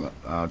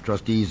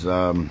 trustees,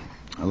 I'd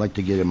like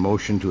to get a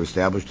motion to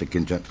establish the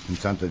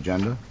consent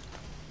agenda.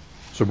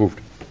 So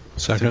moved.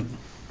 Second.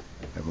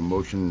 Have a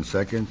motion and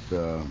second.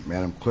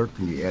 Madam Clerk,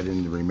 can you add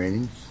in the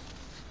remainings?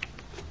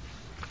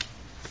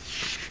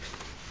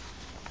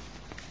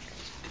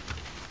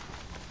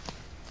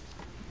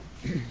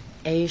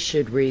 A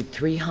should read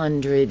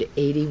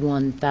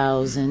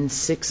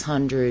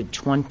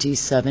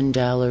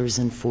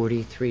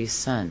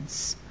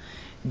 $381,627.43.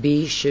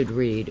 B should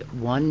read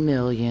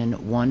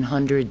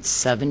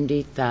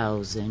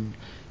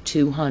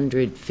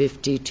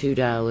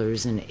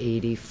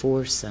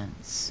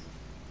 $1,170,252.84.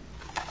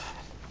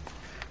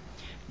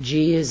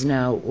 G is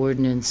now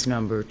ordinance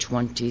number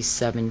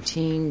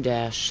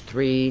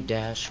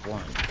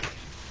 2017-3-1.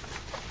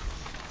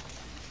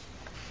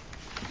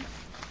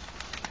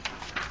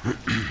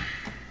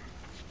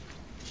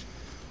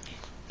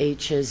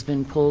 H has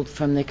been pulled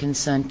from the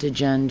consent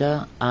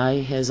agenda. I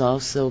has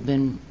also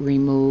been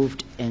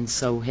removed, and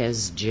so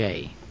has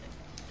J.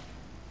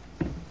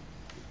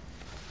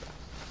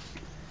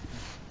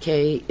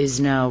 K is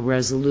now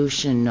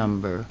resolution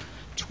number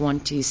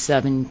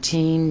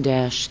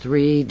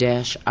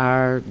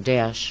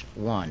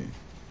 2017-3-R-1.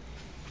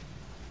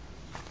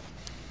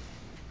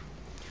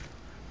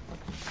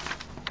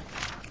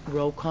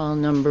 Roll call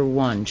number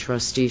 1,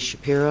 Trustee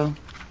Shapiro.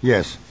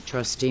 Yes.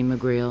 Trustee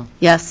McGreal.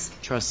 Yes.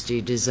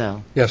 Trustee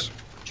Dizelle. Yes.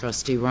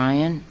 Trustee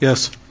Ryan.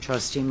 Yes.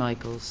 Trustee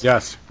Michaels.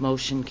 Yes.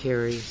 Motion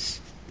carries.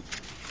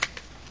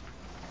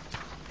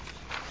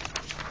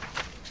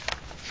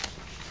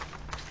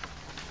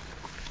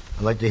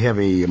 I'd like to have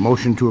a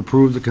motion to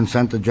approve the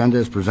consent agenda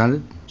as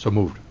presented. So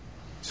moved.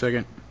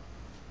 Second.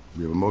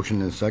 We have a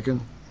motion and a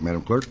second.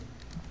 Madam Clerk?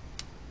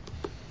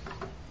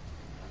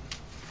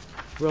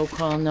 Roll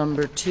call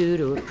number 2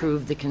 to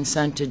approve the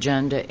consent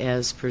agenda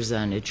as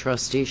presented.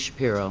 Trustee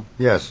Shapiro.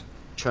 Yes.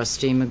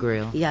 Trustee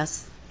McGreal.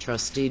 Yes.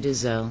 Trustee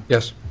Dizelle.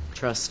 Yes.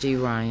 Trustee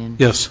Ryan.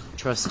 Yes.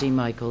 Trustee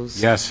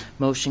Michaels. Yes.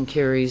 Motion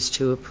carries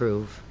to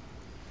approve.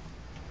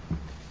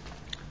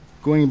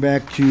 Going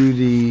back to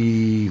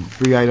the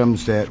 3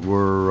 items that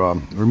were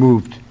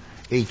removed.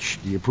 H,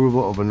 the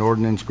approval of an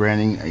ordinance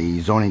granting a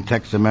zoning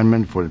text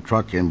amendment for the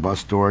truck and bus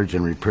storage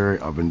and repair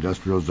of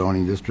industrial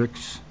zoning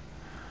districts.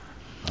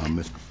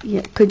 Ms.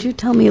 Yeah, could you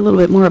tell me a little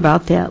bit more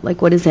about that?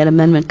 Like, what is that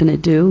amendment going to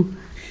do?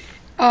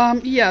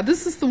 Yeah,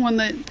 this is the one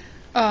that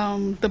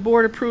the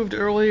board approved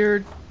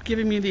earlier,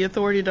 giving me the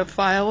authority to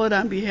file it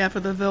on behalf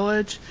of the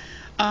village.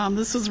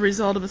 This was a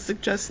result of a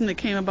suggestion that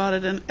came about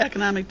at an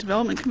Economic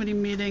Development Committee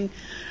meeting.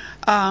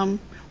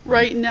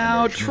 Right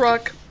now,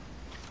 truck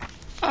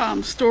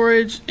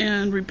storage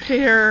and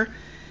repair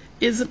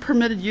is a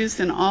permitted use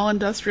in all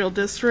industrial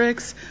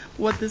districts.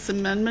 What this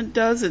amendment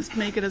does is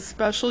make it a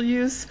special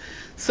use.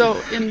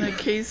 So in the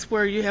case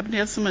where you happen to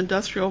have some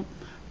industrial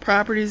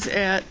properties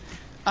at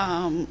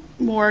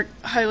more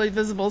highly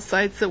visible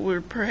sites that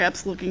we're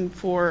perhaps looking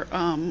for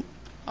a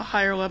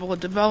higher level of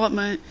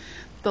development,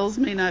 those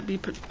may not be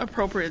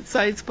appropriate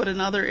sites, but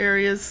in other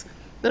areas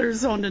that are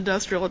zoned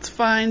industrial, it's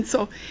fine.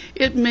 So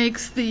it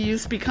makes the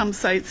use become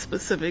site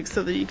specific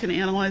so that you can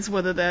analyze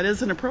whether that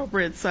is an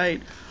appropriate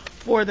site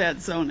for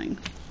that zoning.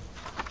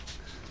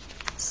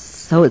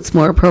 So it's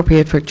more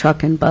appropriate for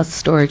truck and bus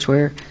storage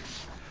where,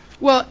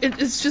 Well,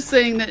 it's just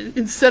saying that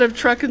instead of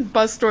truck and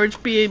bus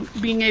storage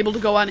being able to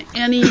go on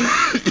any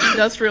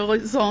industrial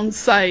zone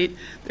site,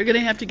 they're going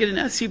to have to get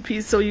an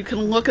SUP so you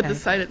can look at the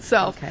site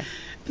itself. Okay.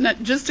 Now,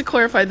 just to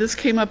clarify, this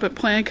came up at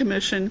Plan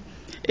Commission.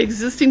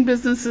 Existing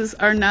businesses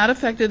are not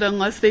affected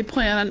unless they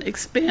plan on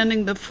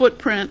expanding the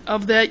footprint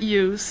of that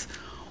use,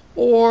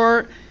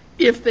 or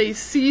if they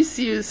cease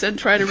use and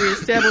try to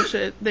reestablish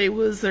it, they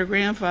lose their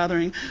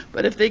grandfathering.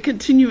 But if they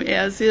continue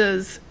as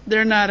is,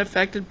 they're not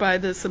affected by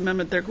this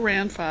amendment. They're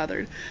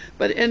grandfathered.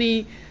 But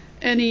any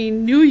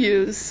new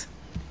use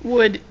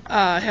would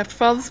have to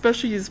file the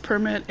special use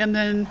permit, and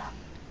then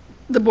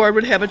the board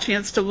would have a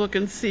chance to look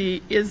and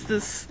see, is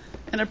this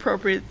an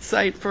appropriate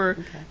site for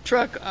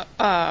truck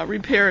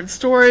repair and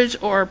storage,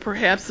 or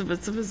perhaps if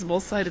it's a visible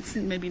site, it's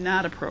maybe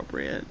not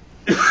appropriate.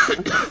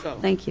 So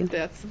Thank you.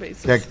 that's the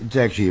basis. It's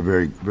actually a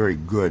very, very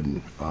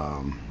good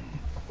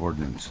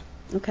ordinance.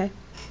 okay.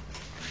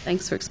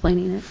 Thanks for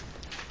explaining it.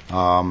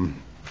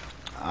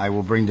 I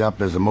will bring it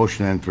up as a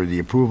motion and for the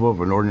approval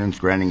of an ordinance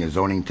granting a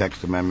zoning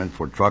text amendment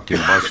for truck and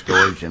bus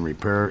storage and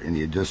repair in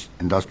the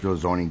industrial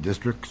zoning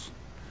districts.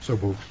 So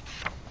moved.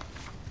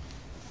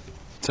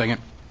 Second.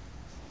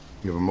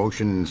 You have a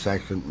motion and a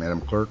second.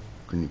 Madam Clerk,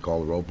 can you call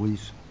the roll,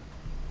 please?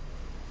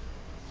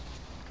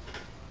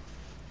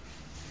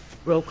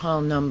 Roll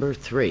call number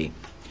 3.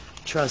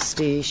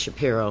 Trustee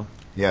Shapiro.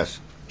 Yes.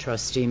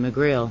 Trustee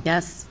McGreal.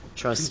 Yes.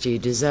 Trustee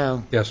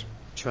Dizelle. Yes.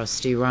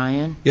 Trustee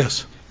Ryan.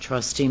 Yes.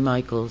 Trustee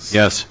Michaels.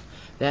 Yes.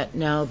 That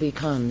now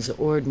becomes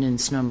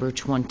ordinance number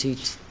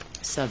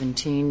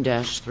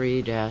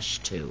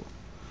 2017-3-2.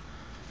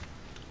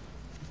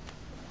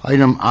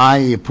 Item I,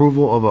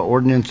 approval of an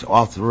ordinance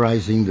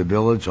authorizing the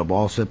village of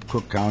Alsip,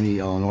 Cook County,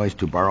 Illinois,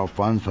 to borrow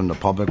funds from the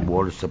Public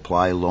Water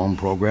Supply Loan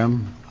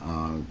Program.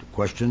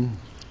 Question?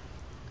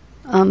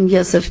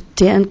 Yes, if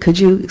Dan, could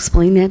you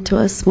explain that to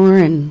us more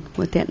and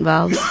what that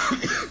involves?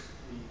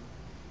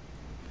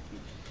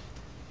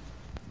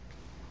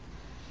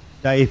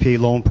 the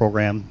APA loan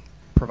program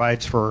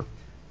provides for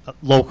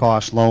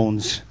low-cost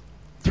loans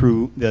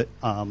through the,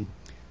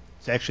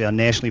 it's actually a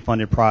nationally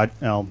funded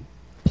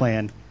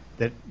plan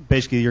that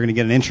basically you're going to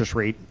get an interest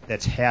rate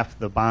that's half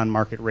the bond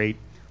market rate,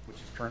 which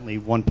is currently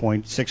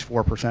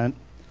 1.64%.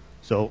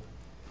 So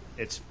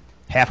it's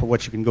half of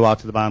what you can go out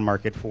to the bond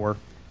market for.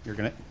 You're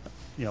going to,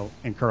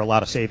 incur a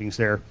lot of savings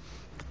there.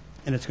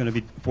 And it's going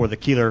to be for the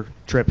Keeler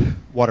Trip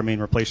water main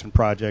replacement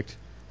project.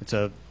 It's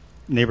a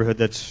neighborhood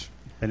that's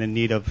been in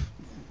need of,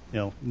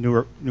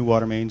 new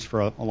water mains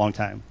for a long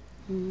time.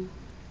 Mm-hmm.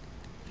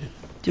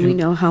 Do we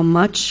know how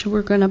much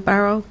we're going to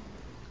borrow?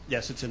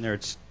 Yes, it's in there.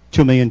 It's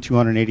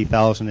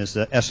 $2,280,000 is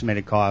the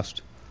estimated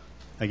cost.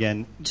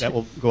 Again, that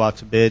will go out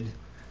to bid,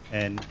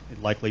 and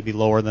it'd likely be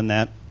lower than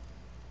that.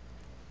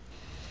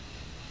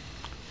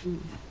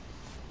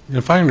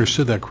 If I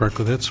understood that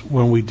correctly, that's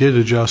when we did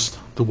adjust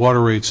the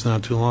water rates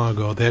not too long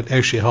ago. That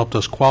actually helped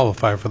us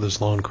qualify for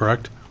this loan,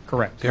 correct?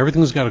 Correct.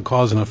 Everything's got a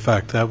cause and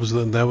effect. That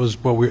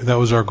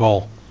was our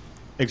goal.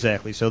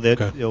 Exactly. So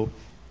that Okay.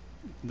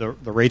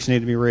 The rates need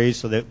to be raised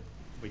so that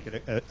we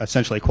could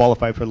essentially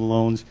qualify for the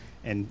loans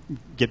and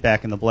get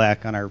back in the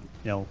black on our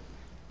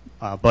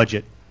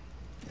budget.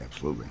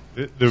 Absolutely.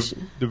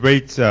 The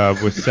rates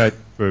were set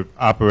for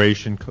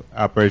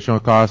operational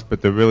costs,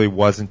 but there really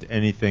wasn't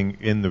anything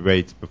in the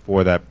rates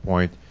before that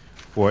point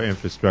for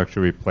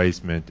infrastructure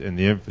replacement, and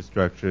the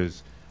infrastructure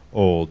is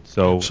old.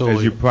 So Absolutely.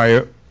 as you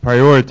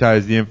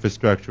prioritize the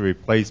infrastructure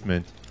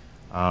replacement,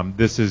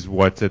 this is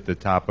what's at the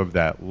top of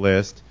that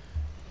list.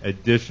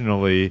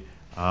 Additionally,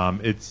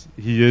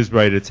 he is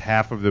right, it's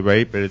half of the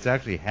rate, but it's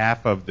actually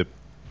half of the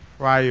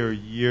prior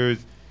years,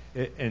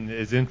 and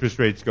as interest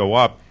rates go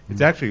up,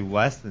 it's actually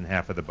less than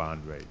half of the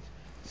bond rate.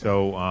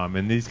 So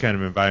in these kind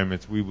of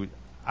environments,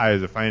 I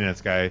as a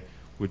finance guy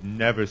would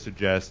never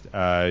suggest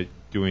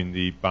doing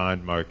the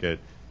bond market.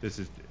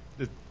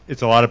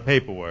 It's a lot of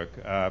paperwork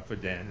for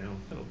Dan and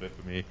a little bit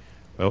for me.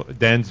 Well,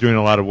 Dan's doing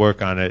a lot of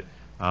work on it,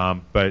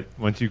 but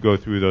once you go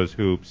through those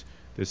hoops,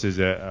 this is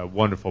a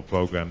wonderful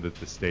program that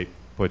the state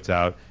puts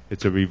out.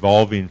 It's a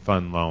revolving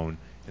fund loan,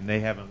 and they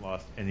haven't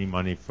lost any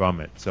money from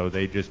it. So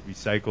they just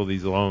recycle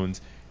these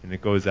loans, and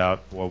it goes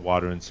out for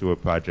water and sewer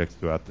projects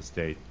throughout the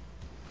state.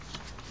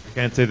 I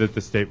can't say that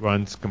the state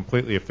runs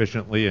completely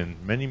efficiently in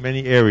many,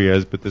 many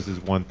areas, but this is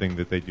one thing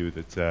that they do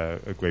that's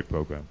a great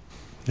program.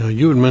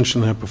 You had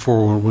mentioned that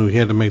before when we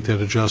had to make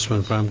that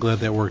adjustment, but I'm glad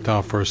that worked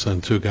out for us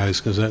then too,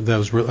 guys, because that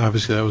was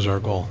obviously that was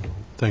our goal.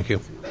 Thank you.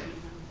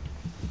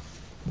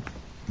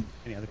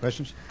 Any other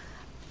questions?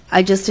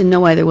 I just didn't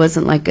know why there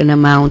wasn't like an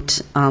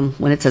amount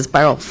when it says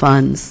borrow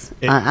funds.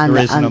 There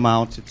is an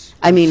amount.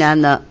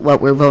 On what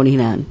we're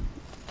voting on.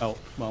 Oh,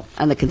 well.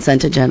 On the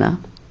consent agenda.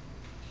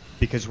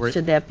 Because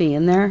should that be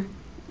in there,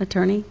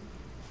 attorney?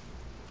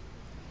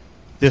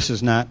 This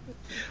is not,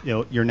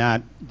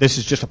 this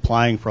is just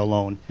applying for a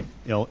loan,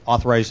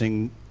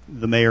 authorizing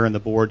the mayor and the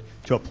board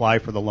to apply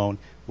for the loan.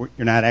 You're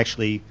not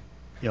actually,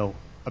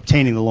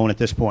 obtaining the loan at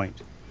this point.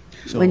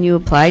 So when you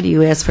apply, do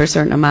you ask for a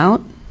certain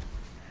amount?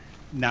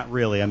 Not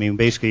really. I mean,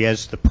 basically,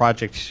 as the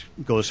project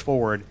goes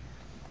forward,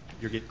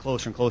 you get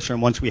closer and closer,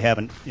 and once we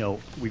haven't,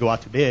 we go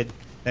out to bid,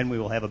 then we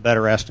will have a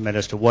better estimate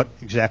as to what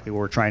exactly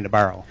we're trying to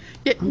borrow.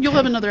 Yeah, you'll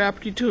have another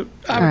opportunity to We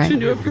have a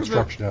approve it.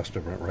 construction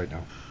estimate right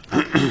now.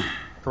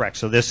 Correct.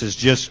 So this is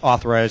just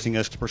authorizing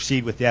us to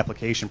proceed with the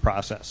application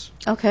process.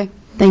 Okay.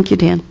 Thank you,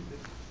 Dan.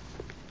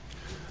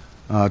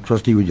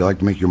 Trustee, would you like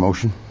to make your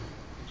motion?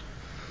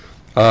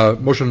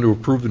 Motion to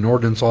approve an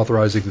ordinance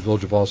authorizing the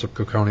Village of Alsip,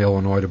 Cook County,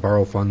 Illinois, to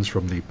borrow funds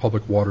from the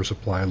Public Water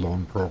Supply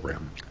Loan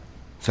Program.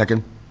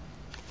 Second?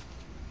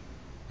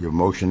 You have a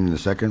motion and a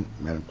second,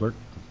 Madam Clerk?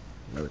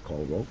 Another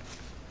call vote.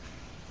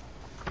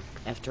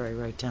 After I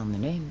write down the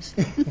names.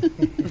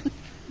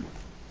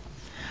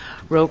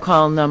 Roll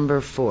call number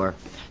 4.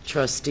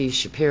 Trustee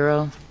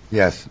Shapiro.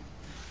 Yes.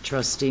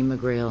 Trustee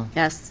McGrail.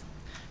 Yes.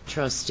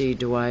 Trustee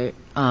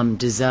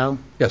DeZell.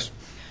 Yes.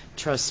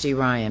 Trustee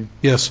Ryan.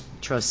 Yes.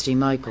 Trustee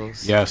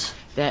Michaels. Yes.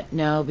 That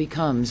now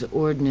becomes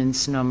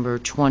ordinance number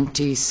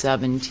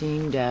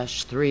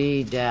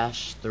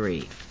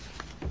 2017-3-3.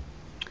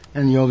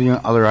 And the only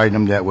other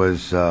item that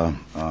was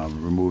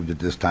removed at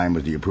this time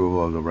was the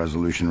approval of the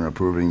resolution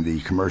approving the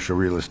commercial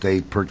real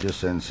estate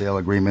purchase and sale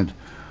agreement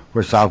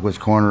for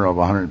southwest corner of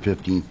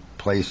 115th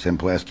Place and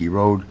Pulaski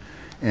Road,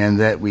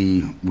 and that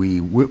we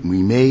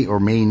may or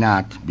may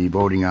not be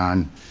voting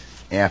on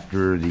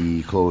after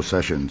the closed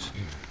sessions.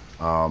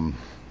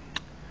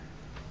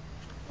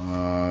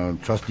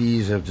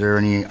 Trustees, is there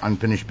any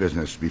unfinished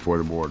business before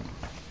the board?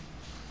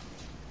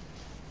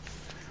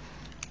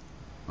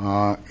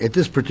 At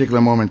this particular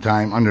moment in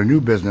time, under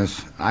new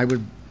business, I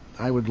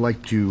would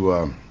like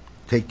to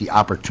take the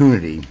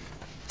opportunity,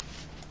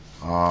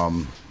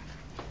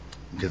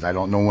 because I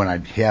don't know when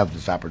I'd have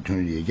this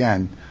opportunity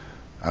again.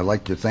 I'd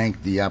like to thank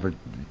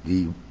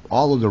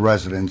all of the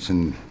residents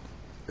in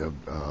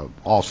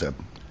Alsip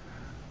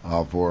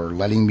for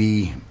letting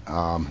me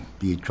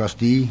be a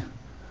trustee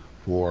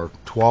for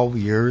 12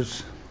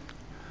 years.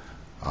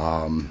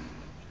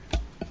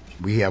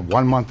 We have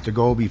 1 month to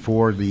go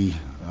before the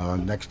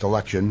next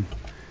election,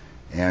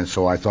 and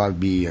so I thought it'd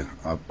be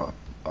a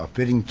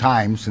fitting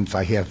time, since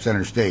I have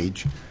center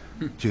stage,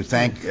 to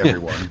thank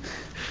everyone.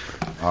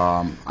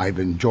 I've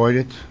enjoyed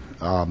it.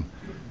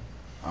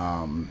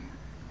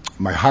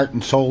 My heart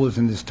and soul is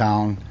in this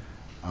town.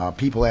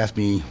 People ask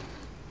me,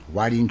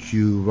 why didn't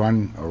you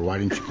run, or why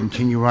didn't you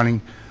continue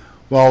running?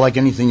 Well, like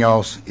anything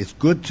else, it's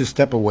good to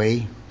step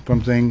away from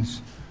things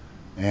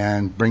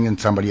and bring in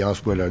somebody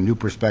else with a new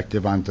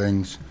perspective on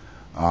things.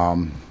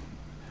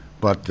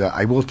 But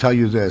I will tell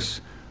you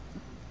this.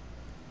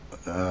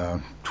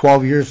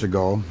 12 years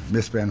ago,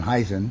 Miss Van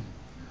Huysen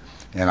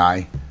and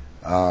I,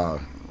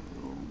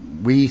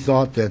 we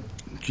thought that,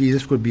 gee,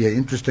 this would be an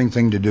interesting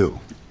thing to do.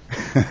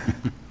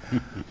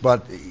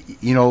 But,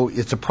 you know,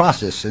 it's a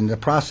process, and the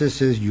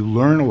process is you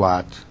learn a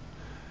lot,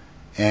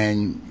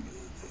 and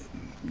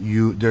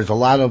there's a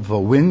lot of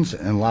wins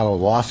and a lot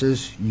of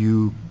losses.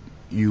 You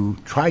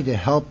try to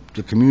help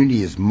the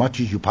community as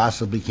much as you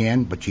possibly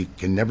can, but you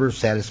can never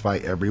satisfy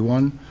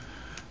everyone.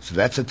 So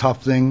that's a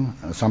tough thing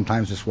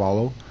sometimes to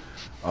swallow.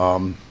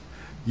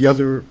 The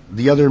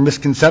other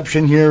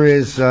misconception here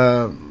is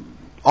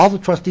all the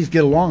trustees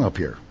get along up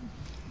here.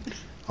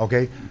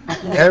 Okay,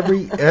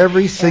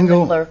 every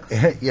single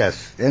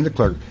yes, and the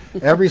clerk.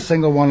 Every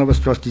single one of us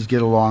trustees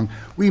get along.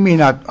 We may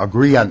not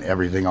agree on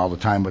everything all the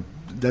time, but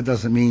that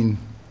doesn't mean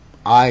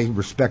I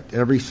respect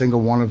every single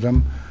one of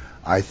them.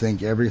 I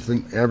think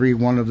every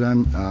one of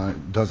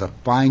them does a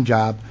fine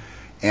job.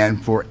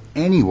 And for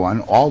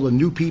anyone, all the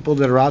new people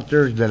that are out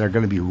there that are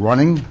going to be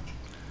running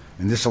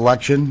in this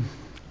election,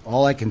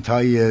 all I can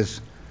tell you is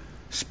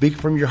speak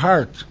from your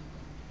heart.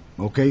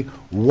 Okay,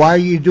 why are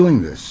you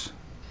doing this?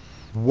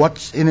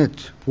 What's in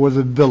it for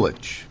the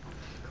village?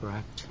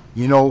 Correct.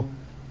 You know,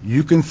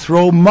 you can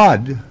throw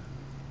mud.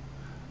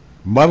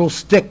 Mud will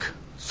stick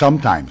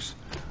sometimes,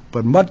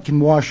 but mud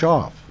can wash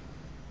off.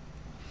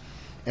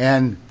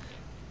 And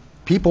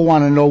people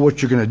want to know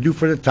what you're going to do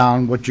for the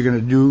town, what you're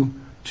going to do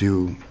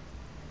to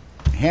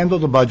handle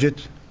the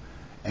budget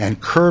and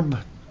curb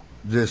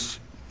this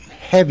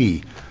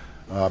heavy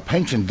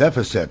pension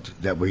deficit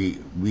that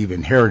we've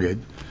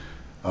inherited.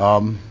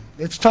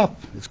 It's tough.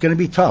 It's going to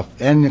be tough,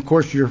 and of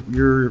course, your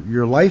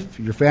life,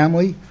 your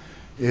family,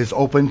 is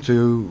open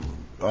to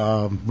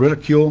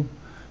ridicule.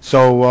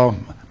 So,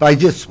 but I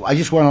just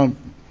want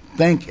to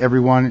thank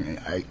everyone.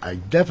 I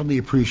definitely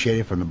appreciate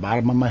it from the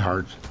bottom of my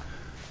heart.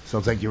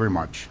 So, thank you very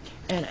much.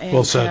 And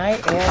Well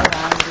said. Can I add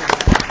on to that?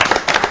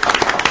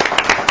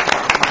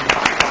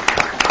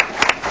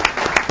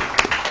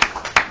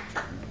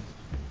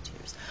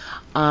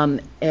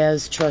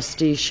 As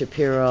Trustee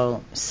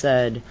Shapiro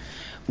said,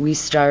 we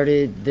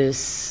started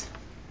this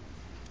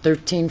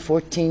 13,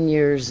 14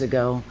 years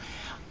ago,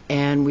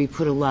 and we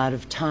put a lot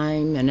of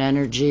time and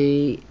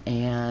energy,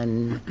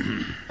 and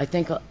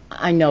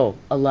I know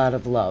a lot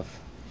of love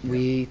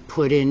we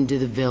put into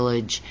the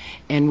village,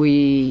 and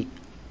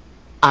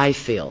I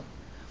feel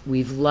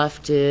we've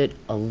left it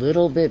a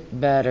little bit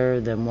better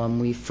than when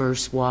we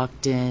first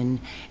walked in,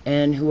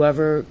 and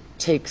whoever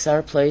takes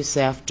our place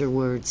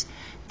afterwards,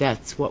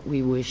 that's what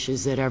we wish,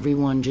 is that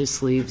everyone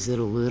just leaves it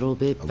a little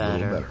bit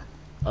better.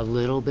 A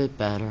little bit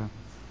better.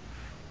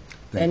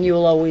 And you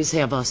will always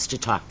have us to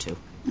talk to.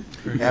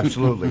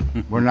 Absolutely.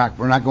 We're not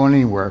going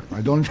anywhere. I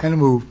don't intend to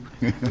move.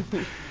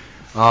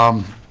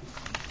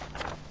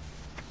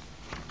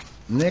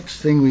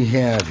 Next thing we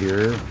have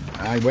here,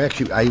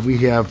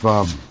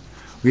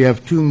 we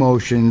have two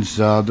motions.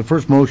 The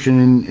first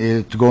motion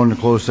is to go into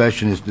closed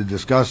session is to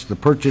discuss the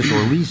purchase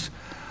or lease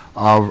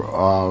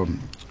of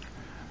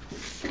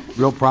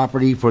real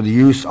property for the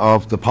use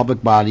of the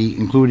public body,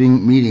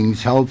 including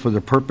meetings held for the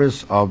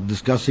purpose of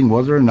discussing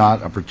whether or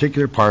not a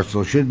particular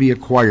parcel should be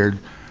acquired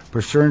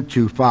pursuant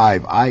to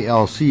 5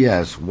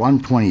 ILCS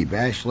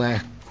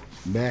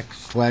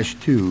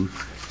 120/2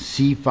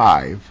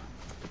 C5.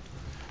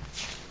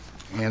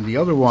 And the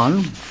other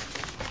one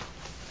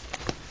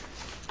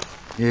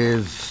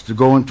is to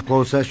go into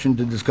closed session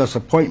to discuss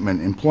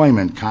appointment,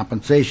 employment,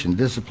 compensation,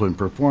 discipline,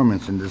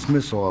 performance, and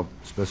dismissal of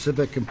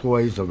specific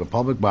employees of the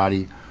public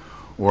body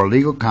or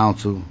legal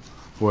counsel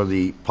for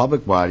the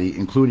public body,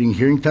 including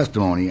hearing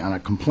testimony on a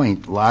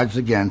complaint lodged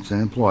against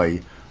an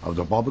employee of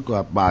the public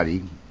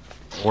body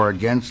or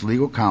against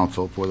legal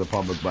counsel for the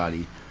public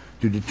body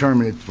to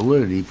determine its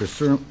validity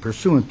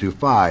pursuant to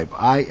 5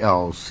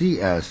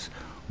 ILCS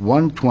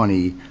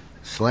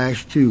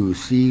 120/2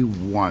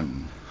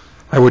 C1.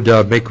 I would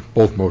make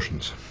both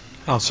motions.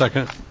 I'll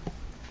second.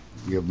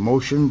 We have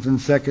motions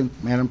and second,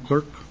 Madam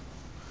Clerk.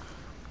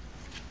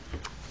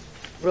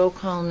 Roll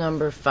call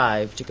number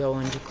 5 to go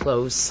into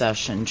closed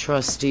session.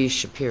 Trustee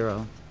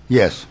Shapiro.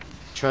 Yes.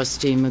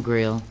 Trustee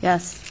McGreal.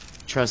 Yes.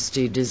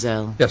 Trustee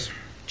Dizelle. Yes.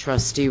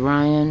 Trustee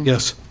Ryan.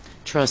 Yes.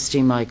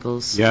 Trustee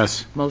Michaels.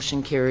 Yes.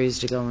 Motion carries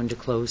to go into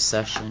closed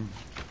session.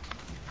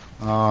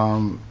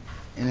 And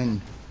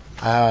then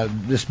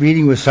this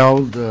meeting was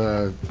held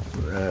 1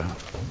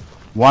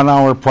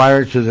 hour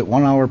prior to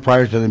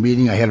the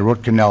meeting. I had a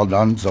root canal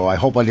done, so I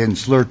hope I didn't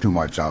slur too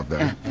much out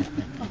there.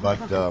 But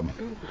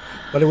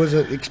it was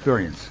an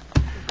experience.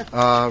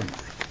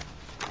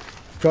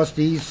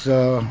 trustees,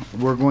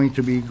 we're going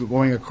to be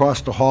going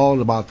across the hall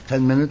in about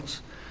 10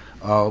 minutes.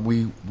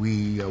 We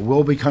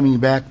will be coming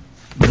back,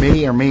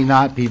 may or may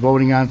not be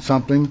voting on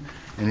something.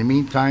 In the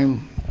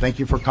meantime, thank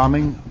you for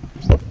coming.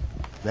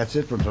 That's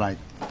it for tonight.